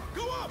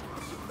 Go up!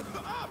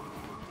 Up!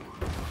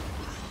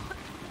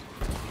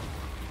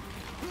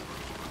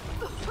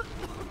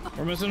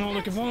 We're missing all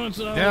the components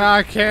though. Yeah,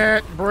 I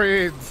can't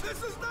breathe.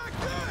 This is not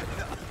good!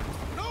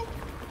 Nope!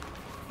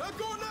 Not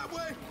going that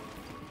way!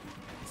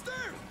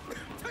 Stairs!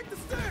 Take the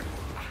stairs!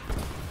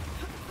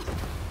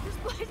 This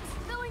place is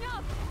filling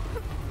up.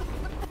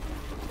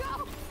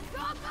 Go!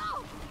 Go!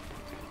 Go!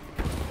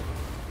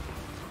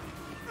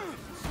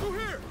 Through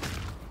here!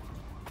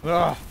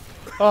 Ugh.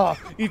 Oh,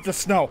 eat the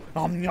snow.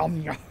 Yum,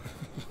 yum, yum.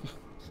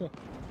 Is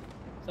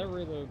that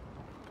really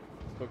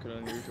fucking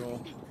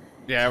unusual?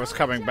 Yeah, I was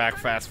coming back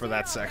fast for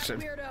that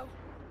section. Weirdo.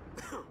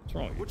 What's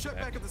wrong with We'll you, check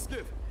Jack? back at the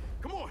skiff.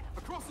 Come on,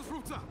 across this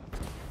rooftop.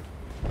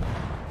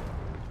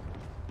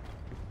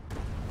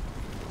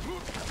 Move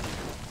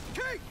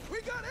Kate,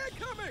 we got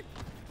incoming!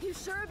 You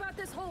sure about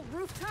this whole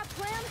rooftop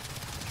plan?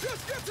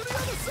 Just get to the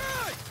other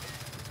side!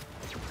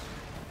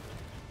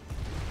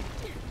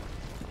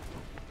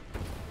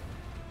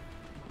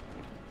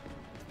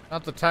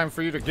 Not the time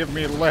for you to give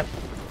me lip.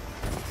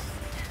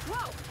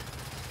 Whoa!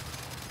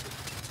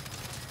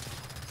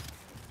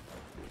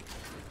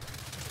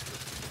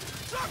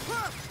 Shock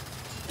trap!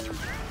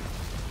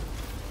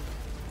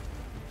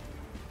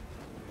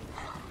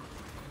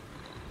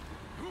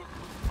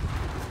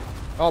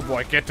 Oh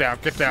boy, get down,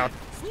 get down.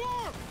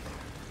 Swarm!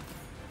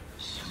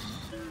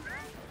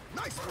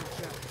 Nice one,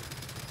 Jack.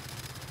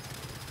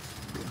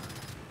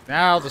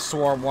 Now the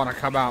swarm want to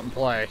come out and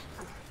play.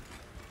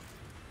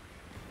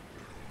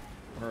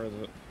 Where is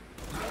it?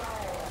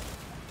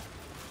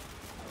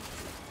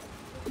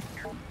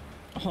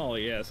 Oh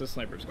yes, this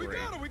sniper's We great.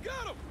 got him, we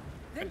got him!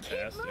 Then keep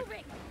Fantastic.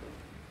 moving!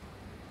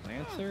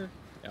 Lancer?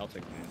 Yeah, I'll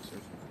take Lancer.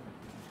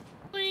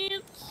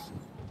 Lance!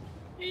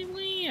 Hey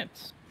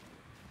Lance!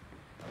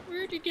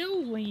 Where'd you go,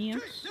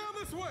 Lance? Kate, down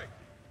this way!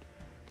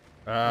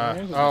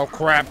 Oh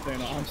crap.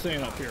 I'm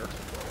staying up here.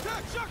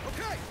 Jack, Chuck,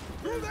 okay!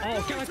 Through that Oh,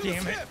 building God to the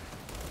damn it. skip.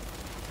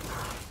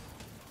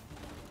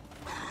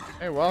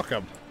 Hey,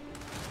 welcome.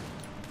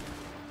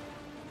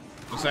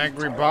 There's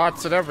angry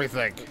bots and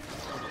everything.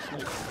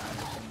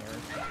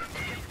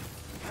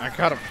 I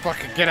gotta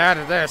fucking get out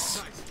of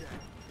this. Nice,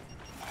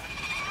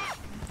 Jack.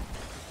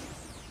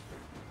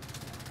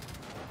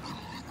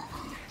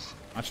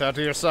 Watch out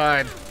to your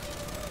side.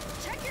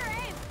 Check your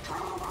aim!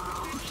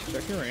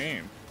 Check your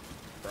aim,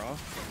 bro.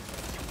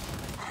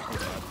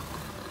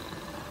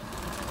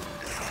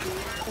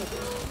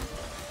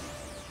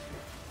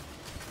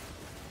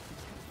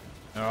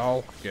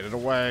 No, get it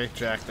away,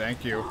 Jack.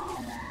 Thank you.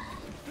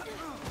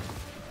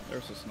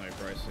 There's a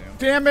sniper, I see him.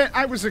 Damn it,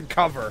 I was in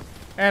cover.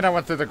 And I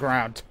went through the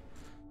ground.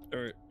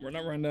 Alright, we're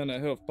not running down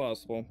that hill if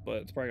possible, but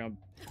it's probably gonna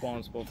spawn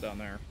us both down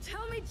there.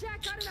 Tell me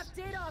Jack got enough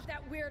data off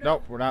that weirdo.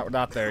 Nope, we're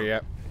not there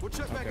yet. We'll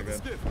check back at the good.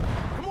 skiff.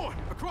 Come on,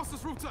 across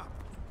this rooftop.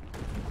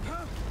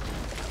 Huh?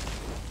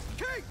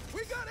 Kate,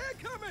 we got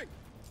incoming!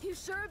 You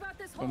sure about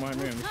this whole Don't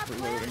mind me, I'm rooftop just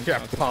plan? reloading.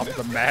 Yeah, pop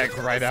the mag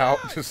right out.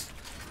 Just,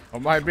 oh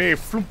my me.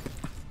 Floop.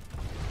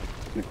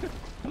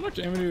 How much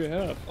ammo do you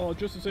have? Oh,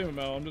 just the same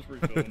amount. I'm just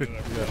refilling it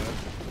every time.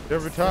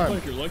 Every Sounds time.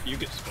 like you're lucky you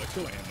get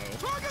special ammo.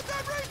 Target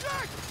that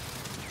reject!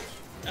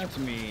 That's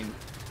mean.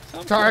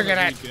 Sounds Target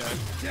like it. a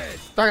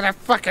reject. Look at that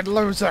fucking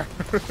loser.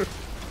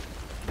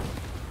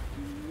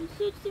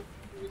 He's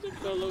a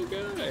fellow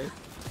guy.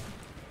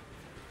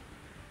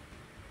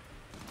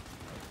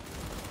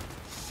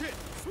 Shit,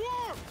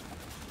 swarm!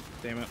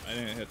 Damn it, I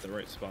didn't hit the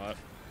right spot.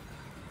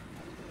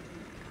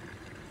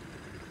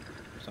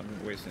 So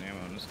I'm wasting ammo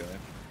on this guy.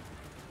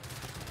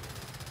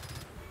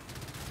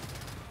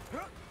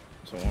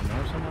 So one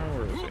more somewhere?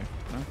 Where is he?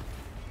 No?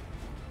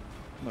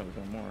 No, there's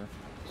one more.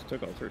 Just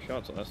took all 3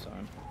 shots last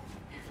time.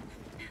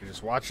 You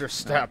just watch your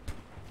step.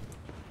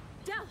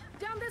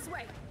 Down this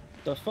way!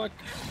 The fuck?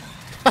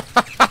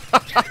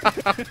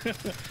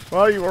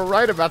 Well, you were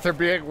right about there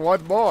being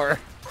one more.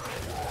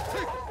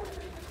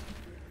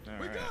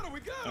 We got him, we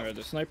got him! Alright,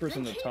 the sniper's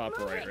in the Keep top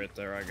moving. right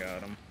there. I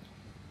got him.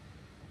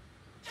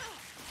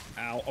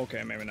 Ow.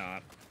 Okay, maybe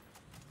not.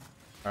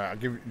 All right, I'll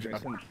give you.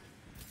 Jackson.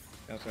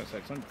 I was gonna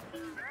say, some.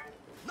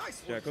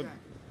 Nice one, Jack, Jack.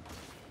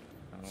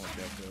 I don't know what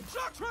Jack did.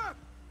 Shock trap!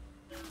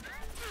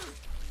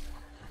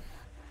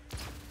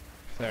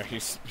 There,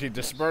 he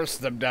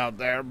dispersed them down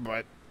there,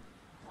 but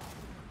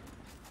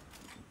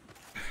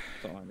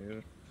That's all I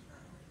needed.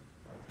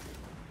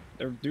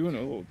 They're doing a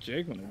little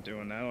jig when they're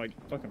doing that, like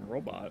fucking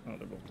robot. Oh,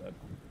 they're both dead.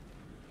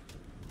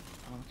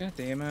 Oh, god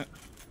damn it.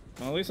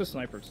 Well, at least the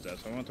sniper's dead,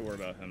 so I don't have to worry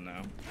about him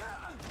now.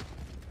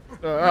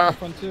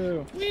 Fun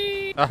too.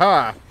 Whee!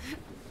 aha.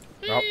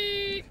 Nope.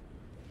 Whee!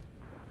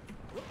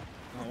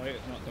 Oh wait,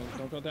 no,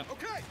 don't go down.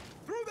 Okay,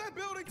 through that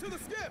building to the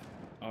skiff!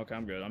 Okay,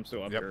 I'm good. I'm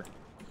still up Yep. here.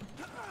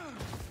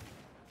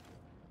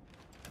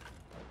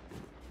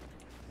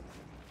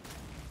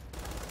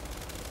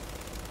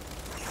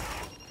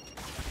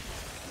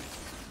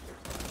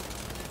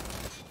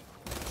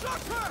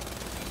 Shock trap!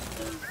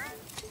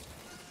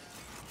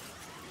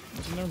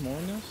 Isn't there more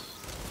in this?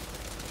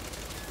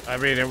 I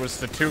mean, it was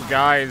the 2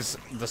 guys,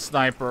 the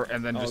sniper,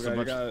 and then Oh, just God, a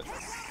you bunch. got it.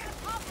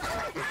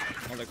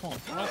 Oh, they call him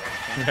pop.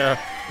 Yeah.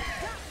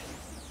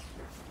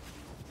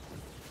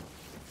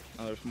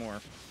 Oh, there's more.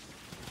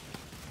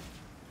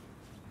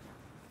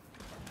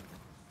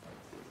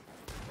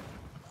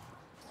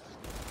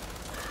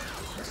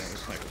 Okay,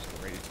 this sniper's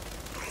great.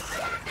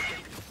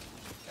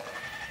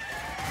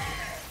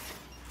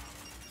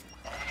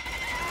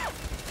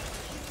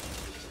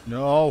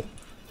 No.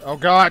 Oh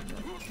God.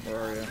 Where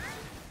are you?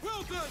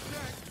 Well done,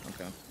 Jack!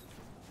 Okay.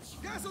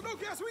 Gas or no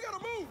gas, we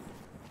gotta move!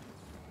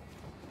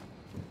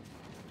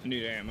 I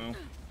need ammo.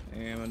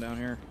 Ammo down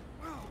here.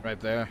 Right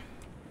there.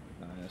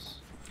 Nice.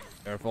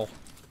 Careful.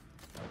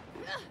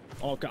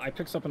 Oh god, I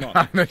picked something up.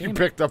 I know you Damn it.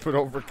 picked up an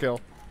overkill.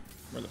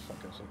 Where the fuck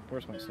is it?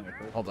 Where's my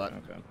sniper? Hold on.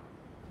 Okay.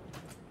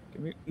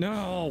 Give me.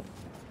 No!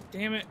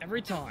 Damn it,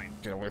 every time.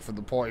 Get away from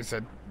the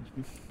poison.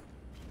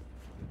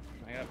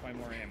 I gotta find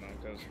more ammo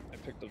because I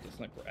picked up the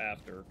sniper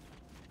after.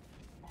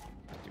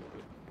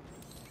 Stupid.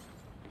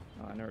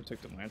 Oh, I never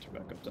took the Lancer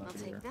back up top I'll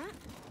here. take that.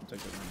 I'll take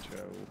the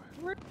Lancer.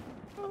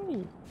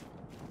 Oh,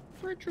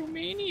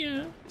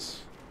 Retromania.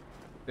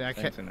 Yeah, I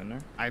can't. Anything in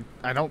there?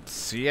 I don't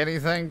see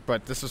anything,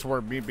 but this is where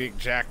me being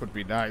Jack would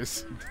be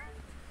nice.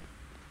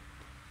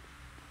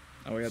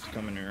 Oh, we have to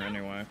come in here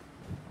anyway.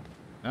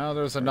 Now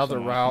there's another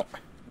someone. route.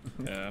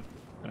 Yeah,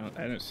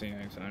 I didn't see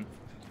anything.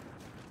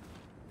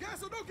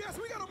 Gas or no gas,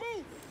 we gotta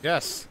move!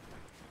 Yes.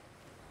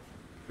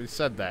 We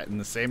said that in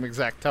the same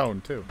exact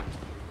tone, too.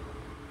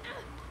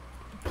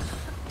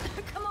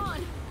 Come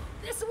on!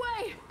 This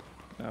way!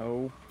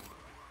 No.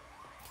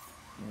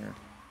 Here.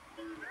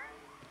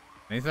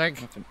 Anything?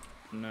 Nothing.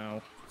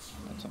 No.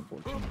 That's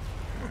unfortunate.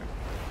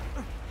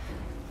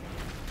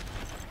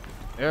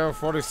 Yeah,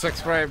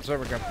 46 frames. There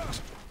we go.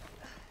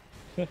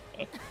 I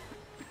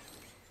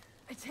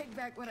take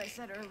back what I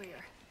said earlier.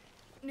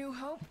 New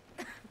Hope?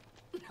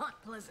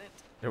 Not pleasant.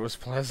 It was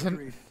pleasant.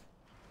 Agreed.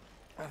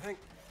 I think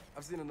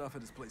I've seen enough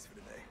of this place for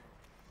today.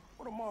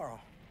 Or tomorrow.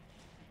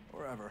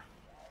 Or ever.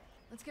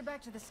 Let's get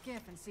back to the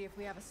skiff and see if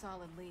we have a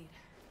solid lead.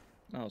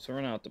 Oh, so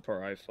we're not at the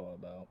part I thought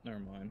about. Never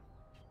mind.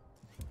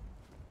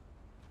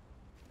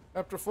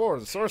 Chapter 4,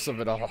 the source of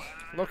it all.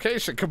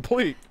 Location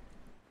complete.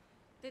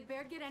 Did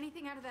Baird get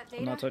anything out of that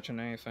data? I'm not touching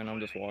anything. I'm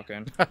just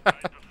walking. Right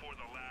before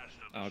the last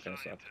of the Oh, okay,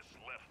 so. scientists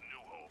left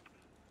New Hope,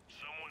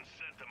 someone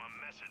sent them a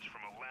message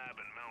from a lab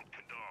in Mount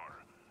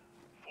Kadar,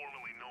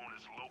 formerly known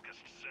as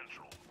Locust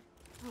Central.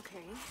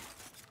 Okay.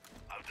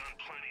 I've done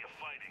plenty of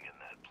fighting in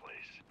that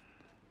place.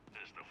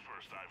 This is the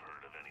first I've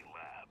heard of any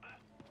lab.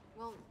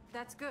 Well,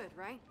 that's good,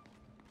 right?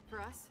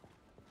 For us?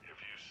 If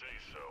you say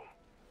so.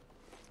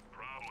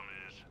 Problem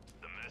is,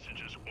 the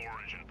message's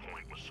origin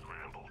point was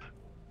scrambled.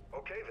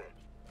 Okay then.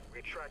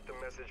 Retract the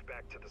message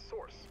back to the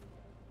source.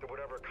 To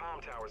whatever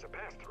comm towers it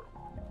passed through.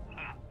 Knew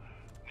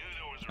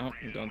there was a Oh,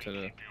 reason I'm going to we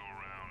the. keep you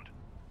around.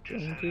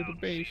 Just Going head to out the and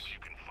see base. if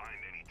you can find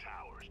any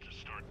towers to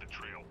start the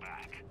trail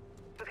back.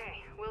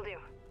 Okay, will do.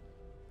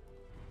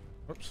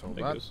 Oops, I hold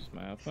think on. this is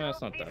map. Well, it's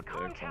not these that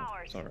comm big.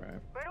 towers. It's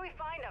alright. Where do we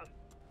find them?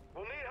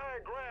 We'll need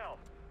higher ground,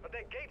 but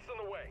that gate's in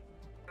the way.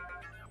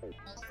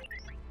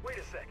 Wait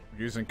a sec.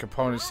 Using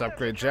components to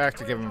upgrade Jack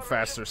to give him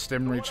faster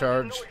stim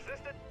recharge.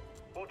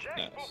 Well, Jack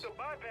Yes. spoofed the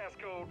bypass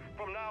code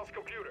from Niles'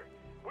 computer.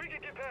 We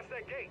can get past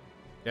that gate.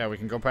 Yeah, we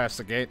can go past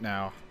the gate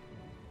now.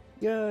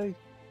 Yay!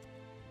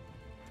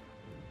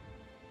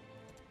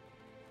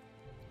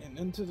 And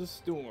into the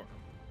storm.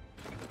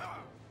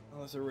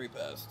 Unless it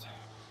repassed.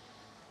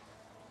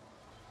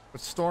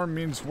 But storm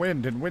means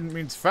wind, and wind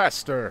means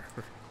faster.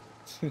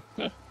 Is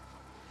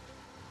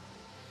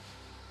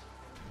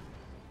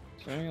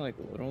there any like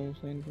little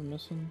things we're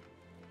missing?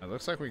 It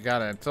looks like we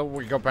got it. Until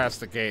we go past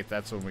the gate,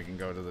 that's when we can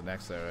go to the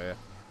next area.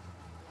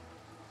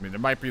 I mean, there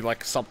might be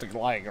like something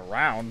lying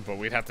around, but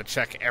we'd have to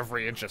check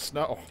every inch of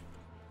snow.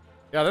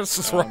 Yeah, this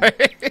is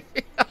right.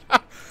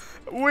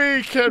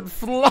 We can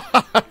fly.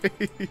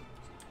 Okay.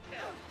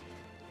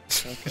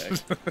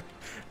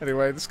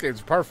 Anyway, this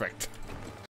game's perfect.